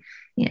activity,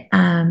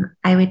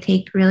 I would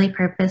take really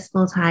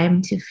purposeful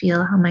time to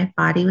feel how my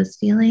body was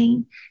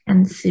feeling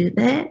and soothe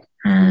it.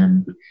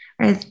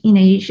 Whereas,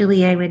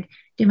 usually I would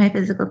do my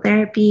physical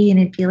therapy and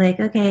it'd be like,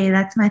 okay,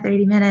 that's my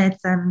 30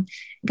 minutes. I'm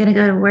going to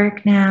go to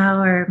work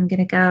now, or I'm going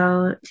to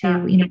go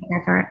to,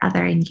 whatever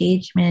other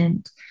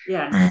engagement.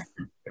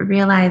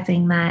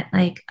 Realizing that,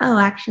 like, oh,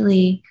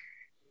 actually,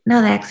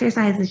 no, the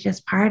exercise is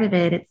just part of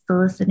it. It's the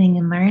listening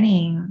and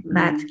learning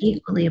that's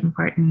equally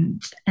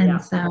important.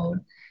 And so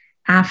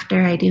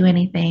after I do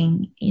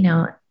anything,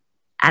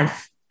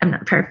 as I'm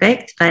not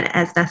perfect, but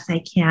as best I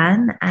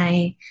can,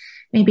 I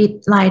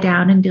maybe lie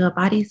down and do a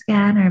body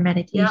scan or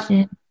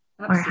meditation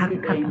or have a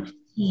cup of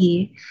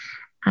tea,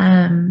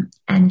 and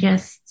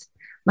just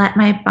let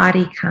my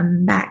body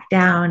come back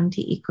down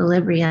to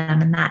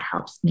equilibrium. And that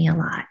helps me a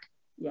lot.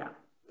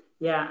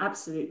 Yeah,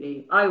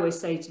 absolutely. I always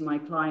say to my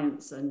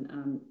clients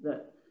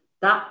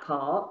that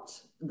part,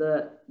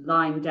 the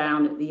lying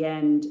down at the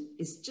end,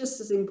 is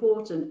just as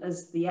important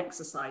as the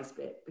exercise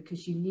bit,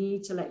 because you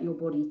need to let your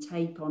body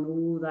take on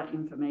all that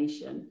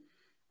information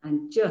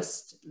and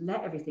just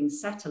let everything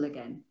settle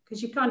again,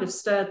 because you kind of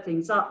stirred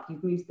things up,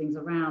 you've moved things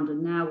around,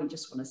 and now we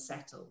just want to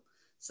settle.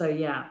 So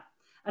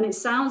and it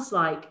sounds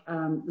like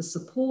the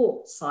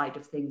support side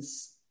of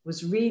things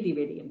was really,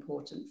 really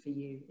important for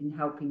you in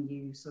helping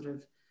you sort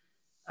of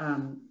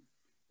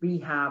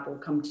rehab or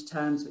come to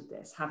terms with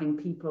this, having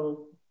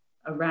people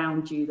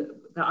around you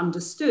that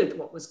understood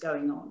what was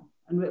going on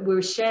and we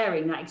were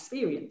sharing that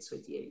experience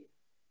with you.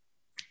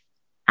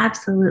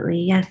 Absolutely,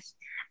 yes.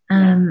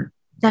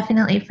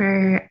 Definitely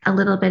for a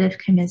little bit of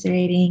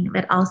commiserating,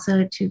 but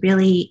also to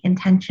really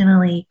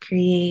intentionally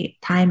create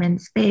time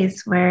and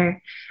space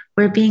where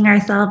we're being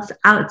ourselves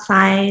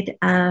outside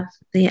of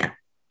the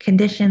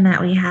condition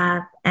that we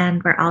have,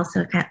 and we're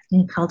also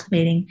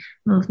cultivating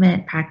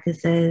movement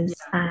practices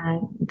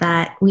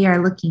that we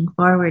are looking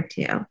forward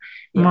to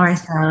more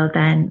so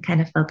than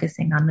kind of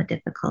focusing on the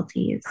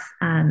difficulties,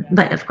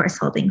 but of course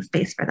holding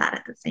space for that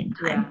at the same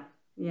time.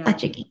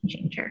 Such a game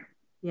changer.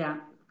 Yeah,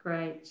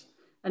 great.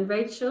 And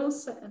Rachel,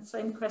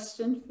 same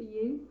question for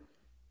you.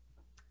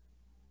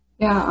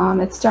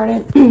 It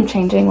started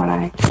changing when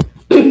I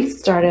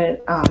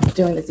started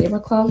doing the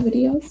Zebra Club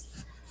videos,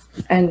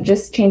 and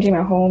just changing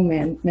my whole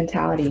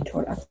mentality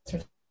toward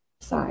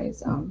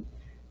exercise.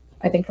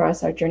 I think for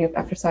us, our journey of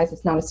exercise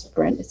is not a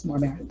sprint, it's more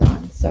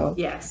marathon. So,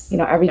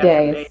 every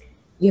day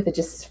you have to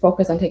just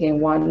focus on taking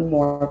one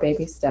more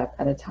baby step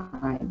at a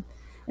time.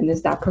 And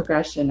there's that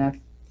progression of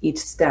each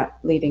step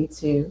leading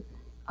to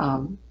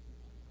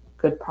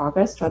good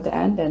progress toward the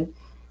end. And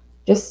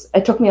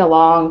it took me a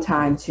long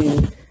time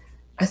to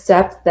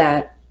accept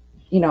that,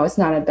 it's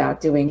not about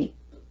doing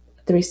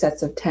 3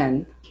 sets of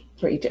 10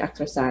 for each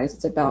exercise.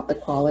 It's about the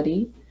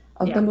quality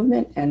of the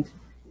movement. And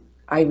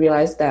I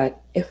realized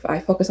that if I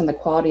focus on the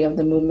quality of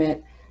the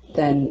movement,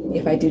 then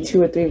if I do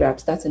 2 or 3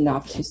 reps, that's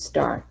enough to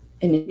start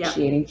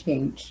initiating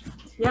change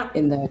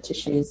in the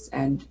tissues.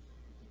 And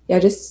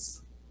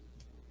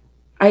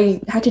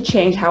I had to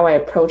change how I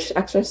approach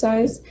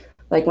exercise.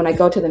 Like when I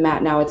go to the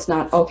mat now, it's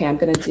not, okay, I'm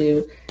going to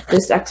do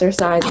this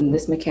exercise and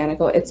this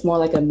mechanical. It's more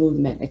like a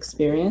movement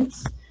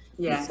experience.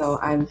 So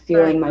I'm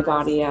feeling my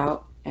body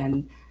out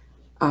and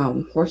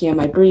working on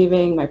my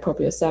breathing, my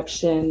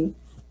proprioception.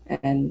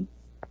 And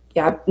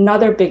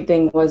another big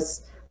thing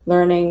was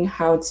learning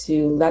how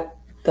to let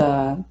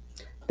the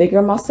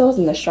bigger muscles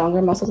and the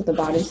stronger muscles of the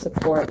body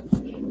support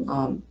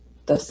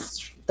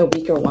the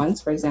weaker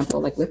ones. For example,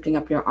 like lifting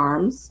up your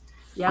arms,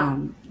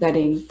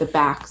 letting the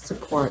back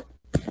support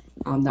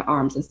the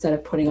arms instead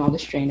of putting all the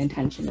strain and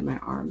tension in my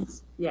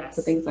arms.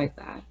 So things like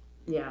that.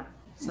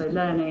 So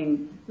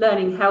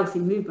learning healthy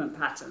movement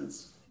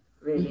patterns,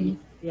 really.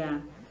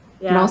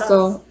 And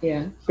also,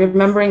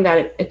 remembering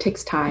that it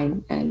takes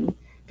time, and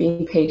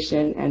being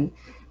patient, and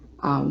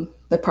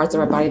the parts of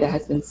our body that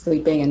has been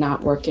sleeping and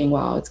not working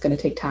well, it's going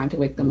to take time to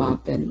wake them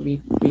up and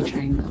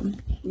retrain them.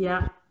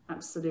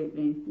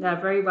 absolutely. Yeah,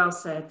 very well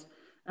said.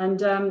 And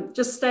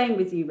just staying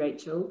with you,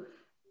 Rachel,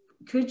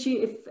 could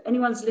you, if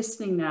anyone's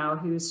listening now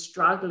who is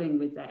struggling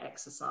with their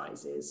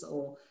exercises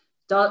or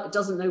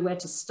doesn't know where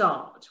to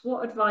start,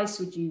 what advice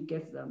would you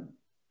give them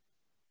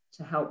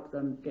to help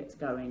them get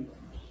going?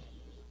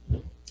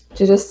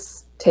 To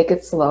just take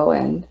it slow,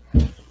 and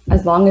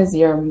as long as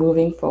you're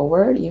moving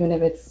forward, even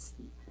if it's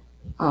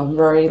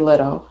very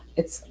little,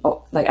 it's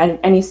like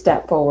any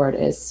step forward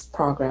is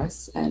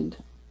progress. And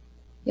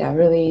yeah,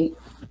 really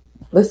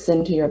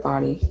listen to your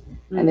body.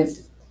 And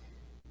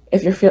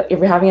if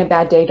you're having a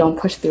bad day, don't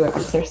push through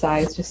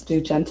exercise. Just do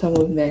gentle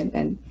movement.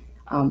 And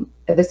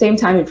at the same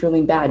time, if you're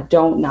feeling bad,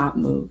 don't not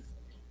move,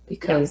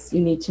 because you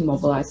need to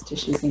mobilize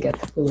tissues and get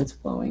the fluids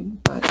flowing.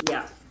 But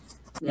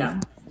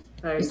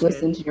just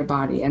listen to your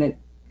body. And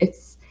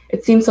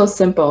it seems so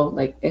simple,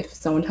 like if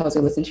someone tells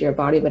you listen to your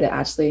body, but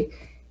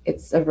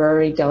it's a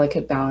very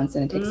delicate balance,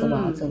 and it takes a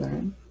while to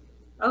learn.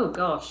 Oh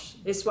gosh,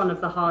 it's one of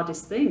the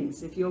hardest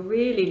things. If you're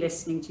really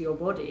listening to your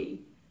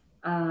body,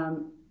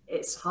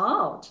 it's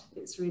hard.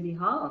 It's really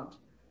hard.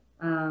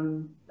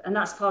 And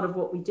that's part of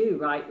what we do,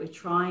 right? We're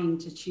trying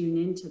to tune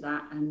into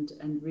that and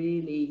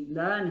really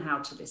learn how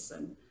to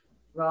listen,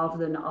 rather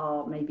than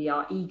maybe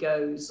our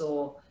egos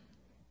or,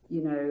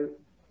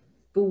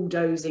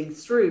 bulldozing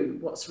through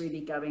what's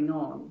really going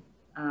on,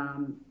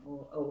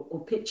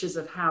 or pictures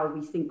of how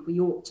we think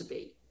we ought to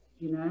be,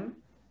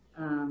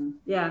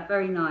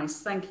 very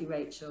nice. Thank you,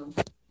 Rachel.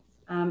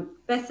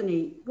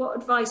 Bethany, what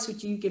advice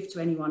would you give to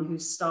anyone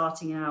who's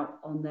starting out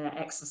on their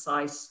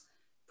exercise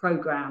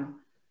program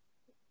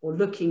or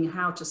looking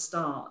how to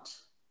start?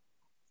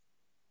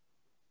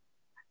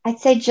 I'd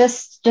say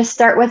just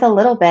start with a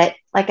little bit.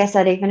 Like I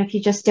said, even if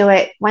you just do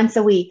it once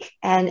a week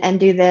and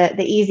do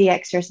the easy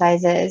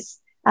exercises,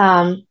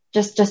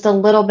 just a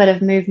little bit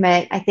of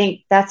movement. I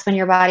think that's when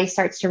your body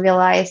starts to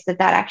realize that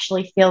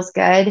actually feels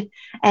good,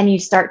 and you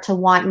start to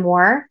want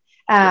more.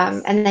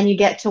 And then you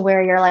get to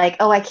where you're like,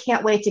 oh, I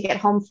can't wait to get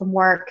home from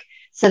work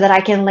so that I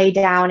can lay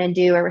down and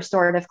do a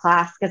restorative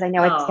class, because I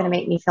know it's going to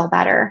make me feel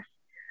better.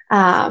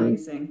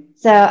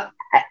 So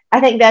I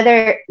think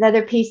the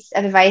other piece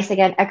of advice,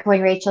 again,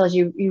 echoing Rachel, is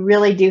you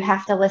really do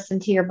have to listen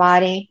to your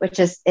body, which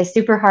is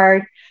super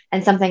hard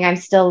and something I'm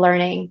still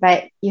learning,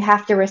 but you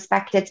have to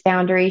respect its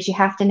boundaries. You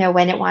have to know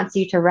when it wants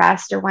you to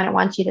rest or when it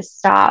wants you to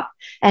stop,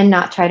 and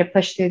not try to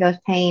push through those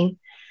pain.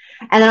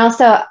 And then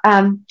also,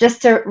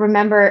 just to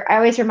remember, I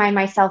always remind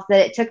myself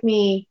that it took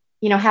me,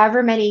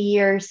 however many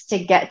years to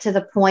get to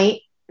the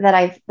point that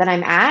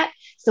I'm at.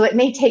 So it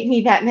may take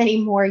me that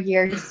many more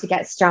years to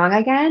get strong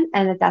again,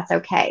 and that's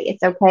okay.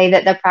 It's okay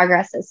that the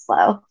progress is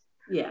slow.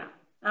 Yeah,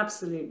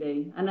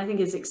 absolutely. And I think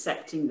it's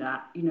accepting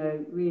that,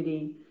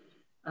 really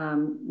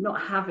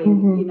not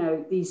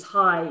having, these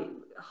high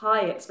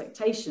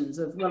expectations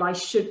of, well, I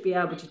should be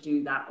able to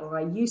do that, or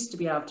I used to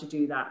be able to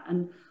do that.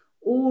 And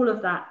all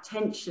of that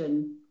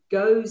tension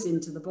goes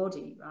into the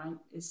body, right?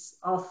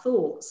 Our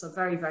thoughts are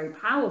very, very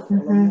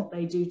powerful on what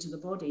they do to the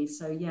body.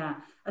 So yeah,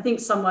 I think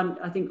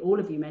all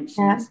of you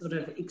mentioned sort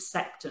of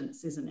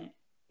acceptance, isn't it?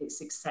 It's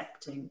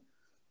accepting.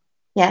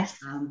 Yes.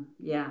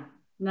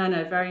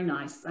 No, very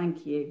nice.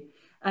 Thank you.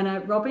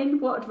 And Robin,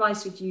 what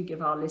advice would you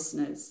give our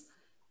listeners?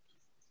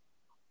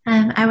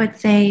 I would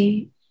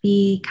say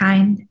be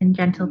kind and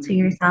gentle to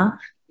yourself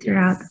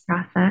throughout the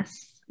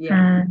process.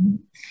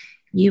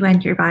 You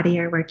and your body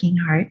are working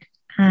hard.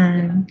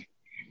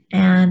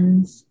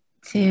 And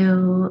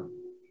to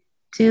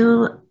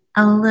do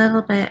a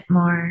little bit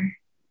more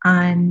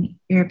on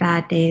your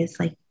bad days,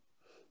 like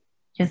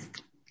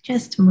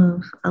just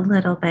move a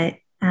little bit,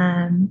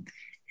 and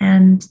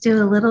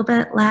do a little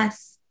bit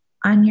less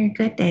on your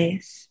good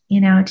days,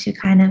 to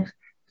kind of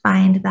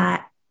find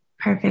that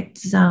perfect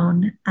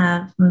zone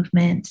of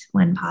movement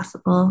when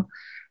possible,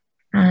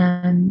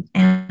 and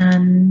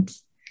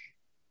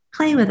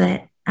play with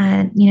it.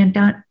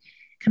 Don't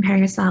compare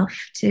yourself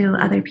to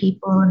other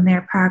people and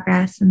their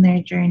progress and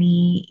their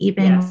journey,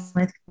 even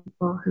with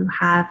people who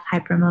have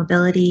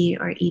hypermobility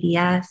or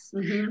EDS.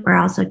 We're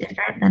also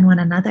different than one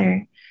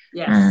another.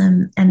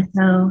 And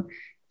so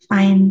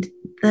find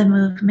the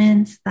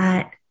movements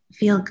that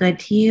feel good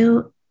to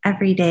you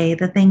every day,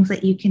 the things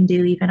that you can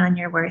do even on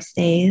your worst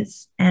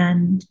days,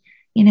 and,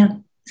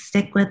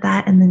 stick with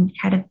that, and then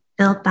try to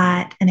build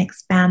that and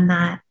expand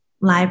that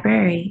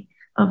library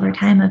over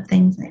time of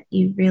things that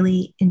you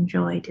really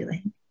enjoy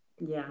doing.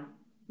 Yeah.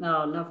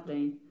 Oh,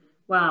 lovely.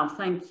 Wow.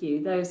 Thank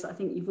you. I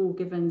think you've all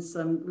given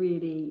some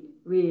really,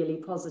 really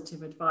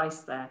positive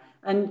advice there.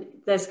 And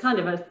there's kind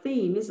of a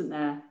theme, isn't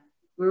there?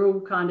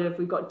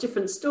 We've got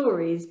different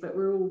stories, but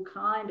we're all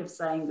kind of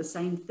saying the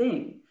same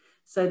thing.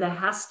 So there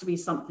has to be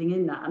something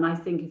in that. And I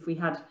think if we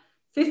had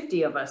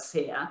 50 of us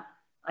here,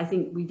 I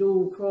think we'd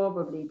all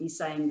probably be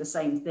saying the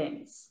same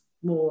things,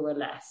 more or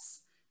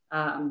less.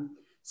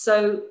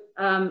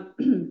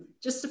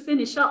 Just to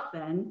finish up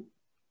then,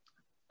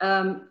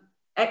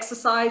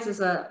 exercise is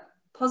a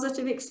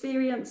positive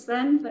experience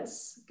then.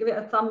 Let's give it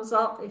a thumbs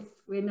up if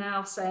we're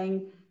now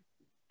saying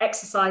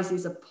exercise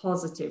is a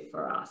positive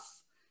for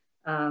us.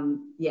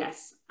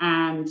 Yes,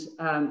 and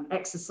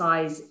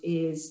exercise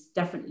is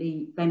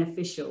definitely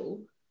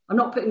beneficial. I'm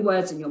not putting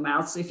words in your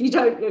mouth, so if you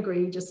don't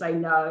agree, just say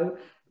no.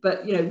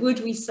 But, you know,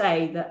 would we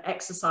say that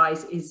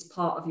exercise is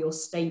part of your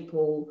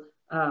staple,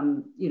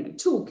 you know,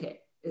 toolkit?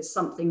 It's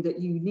something that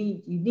you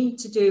need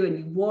to do and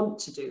you want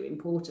to do,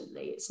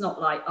 importantly. It's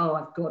not like, oh,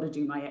 I've got to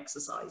do my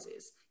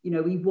exercises. You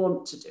know, we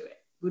want to do it.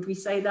 Would we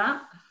say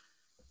that?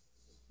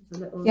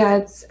 Yeah,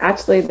 it's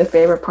actually the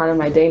favorite part of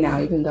my day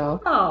now, even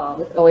though I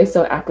was always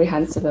so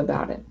apprehensive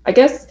about it. I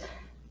guess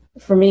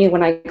for me,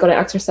 when I go to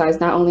exercise,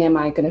 not only am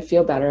I going to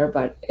feel better,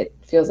 but it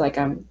feels like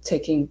I'm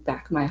taking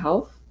back my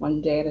health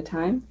one day at a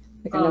time.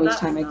 Like I know each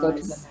time I go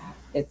to the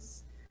mat,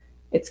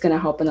 it's going to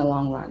help in the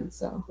long run.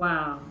 So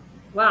wow,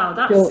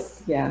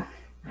 that's yeah.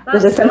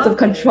 There's a sense of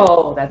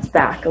control that's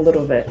back a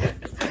little bit.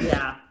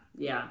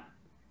 Yeah.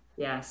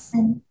 Yes.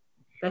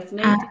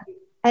 Bethany?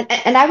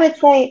 And I would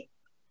say,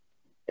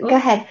 go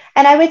ahead.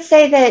 And I would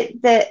say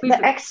that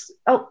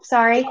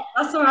sorry.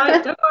 That's all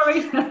right. Don't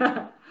worry.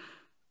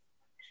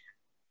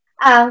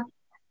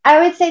 I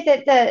would say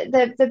that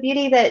the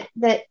beauty that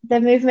the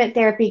movement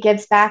therapy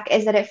gives back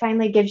is that it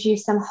finally gives you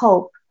some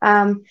hope.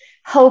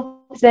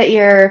 Hope that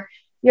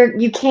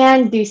you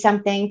can do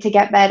something to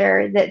get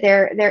better, that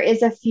there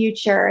is a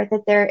future,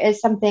 that there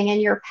is something in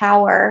your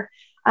power,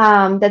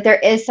 that there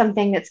is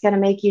something that's going to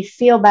make you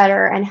feel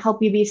better and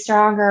help you be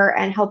stronger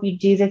and help you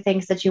do the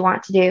things that you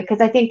want to do.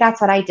 Because I think that's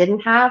what I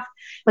didn't have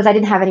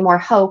any more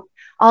hope.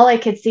 All I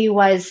could see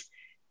was,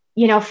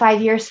 you know,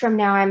 5 years from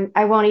now,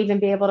 I won't even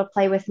be able to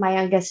play with my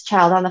youngest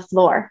child on the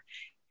floor.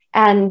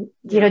 And,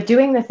 you know,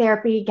 doing the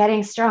therapy,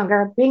 getting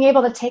stronger, being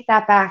able to take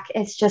that back,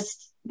 it's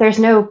just, there's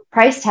no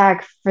price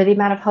tag for the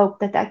amount of hope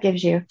that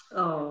gives you.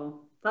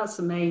 Oh, that's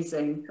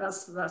amazing.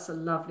 That's a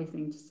lovely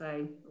thing to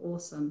say.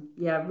 Awesome.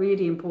 Yeah,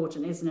 really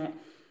important, isn't it?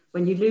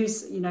 When you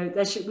lose, you know,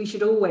 we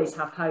should always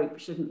have hope,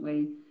 shouldn't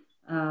we?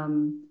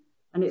 And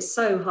it's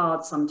so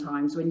hard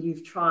sometimes when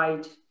you've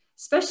tried,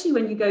 especially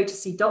when you go to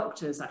see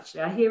doctors.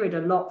 Actually, I hear it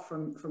a lot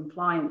from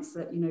clients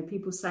that, you know,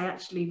 people say,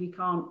 actually,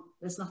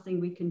 there's nothing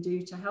we can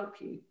do to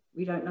help you.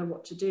 We don't know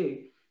what to do.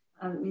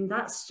 I mean,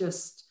 that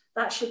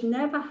should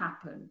never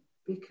happen,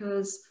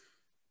 because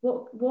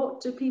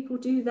what do people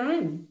do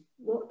then?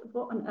 What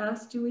on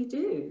earth do we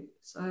do?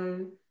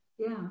 So,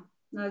 yeah,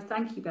 no,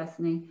 thank you,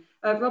 Bethany.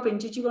 Robin,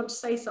 did you want to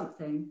say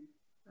something?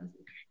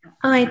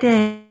 Oh, I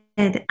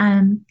did.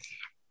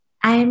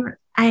 I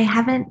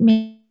haven't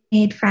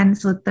made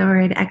friends with the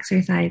word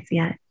exercise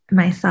yet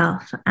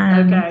myself.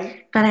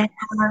 Okay. But I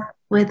have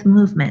with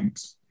movement.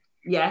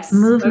 Yes.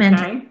 Movement,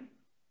 okay.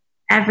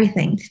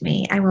 Everything to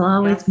me. I will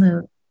always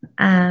move.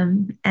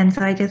 And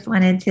so I just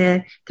wanted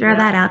to throw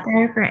that out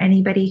there for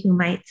anybody who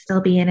might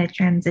still be in a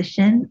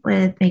transition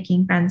with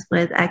making friends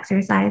with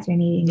exercise or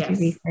needing to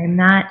reframe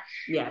that.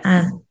 Yes.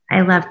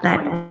 I love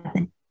that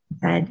Bethany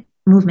said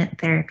movement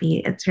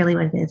therapy. It's really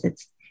what it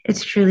is.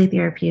 It's truly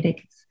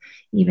therapeutic.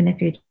 Even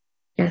if you're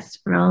just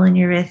rolling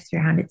your wrists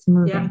around, it's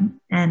moving.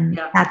 And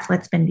that's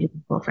what's been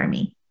beautiful for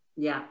me.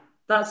 Yeah.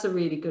 That's a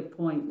really good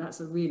point.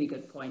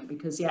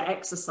 Because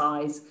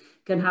exercise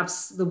can have,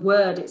 the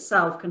word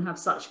itself can have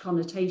such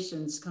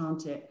connotations,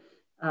 can't it?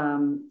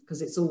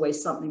 Because it's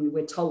always something that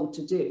we're told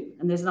to do.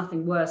 And there's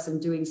nothing worse than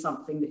doing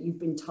something that you've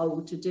been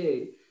told to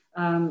do.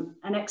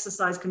 And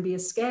exercise can be a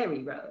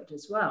scary road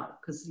as well.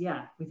 Because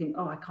we think,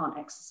 oh, I can't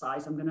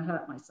exercise, I'm going to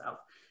hurt myself.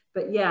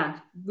 But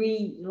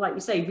like you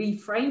say,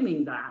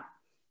 reframing that,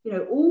 you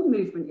know, all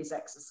movement is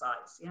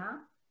exercise.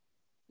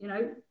 You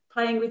know,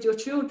 playing with your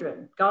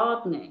children,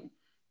 gardening,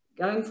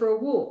 going for a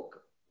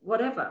walk,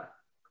 whatever,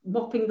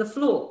 mopping the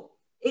floor,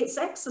 it's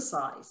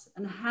exercise.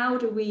 And how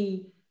do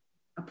we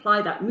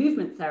apply that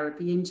movement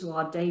therapy into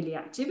our daily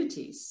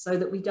activities so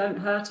that we don't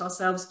hurt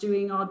ourselves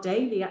doing our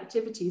daily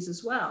activities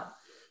as well?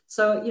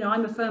 So, you know,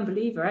 I'm a firm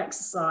believer,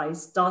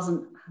 exercise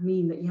doesn't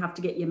mean that you have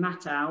to get your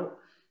mat out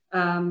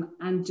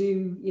and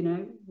do, you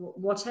know,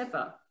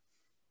 whatever.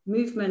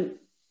 Movement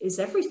is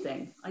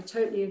everything. I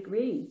totally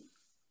agree.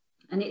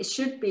 And it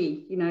should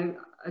be, you know,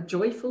 a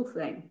joyful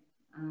thing.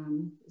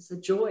 It's a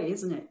joy,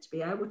 isn't it, to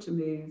be able to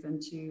move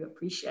and to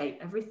appreciate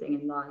everything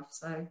in life.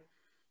 So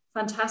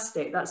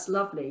fantastic. That's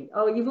lovely.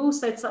 Oh, you've all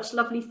said such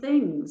lovely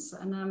things,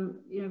 and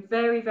you know,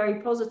 very,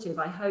 very positive.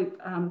 I hope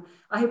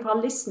our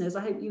listeners,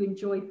 I hope you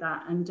enjoyed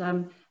that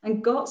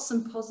and got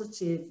some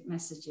positive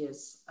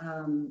messages,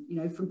 you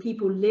know, from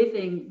people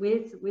living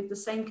with the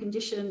same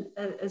condition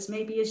as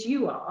maybe as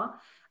you are,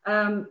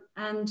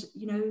 and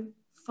you know,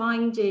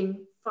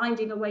 finding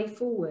a way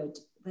forward.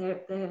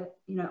 They're,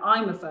 you know,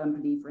 I'm a firm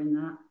believer in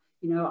that.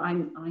 You know,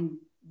 I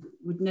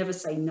would never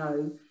say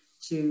no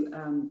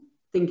to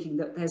thinking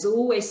that there's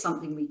always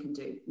something we can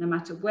do, no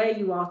matter where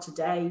you are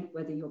today,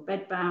 whether you're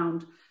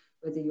bedbound,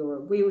 whether you're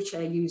a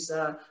wheelchair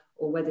user,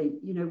 or whether,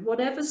 you know,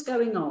 whatever's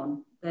going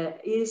on, there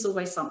is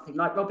always something.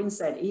 Like Robin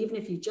said, even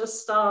if you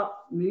just start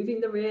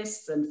moving the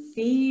wrists and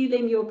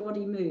feeling your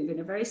body move in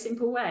a very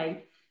simple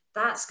way,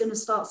 that's going to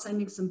start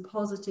sending some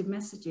positive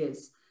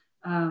messages.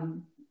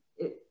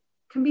 It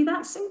can be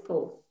that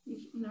simple,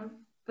 you know,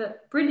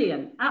 But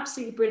brilliant,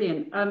 absolutely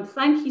brilliant.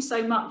 Thank you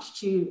so much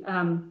to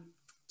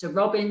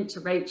Robin, to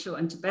Rachel,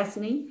 and to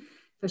Bethany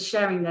for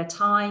sharing their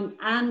time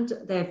and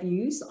their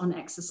views on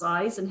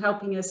exercise and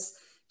helping us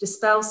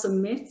dispel some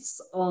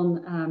myths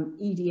on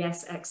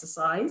EDS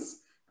exercise,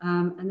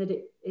 and that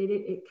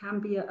it can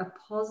be a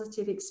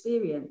positive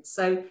experience.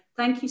 So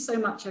thank you so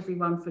much,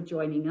 everyone, for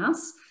joining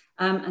us,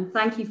 and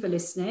thank you for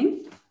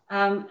listening.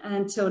 And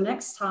until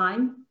next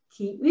time,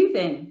 keep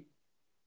moving.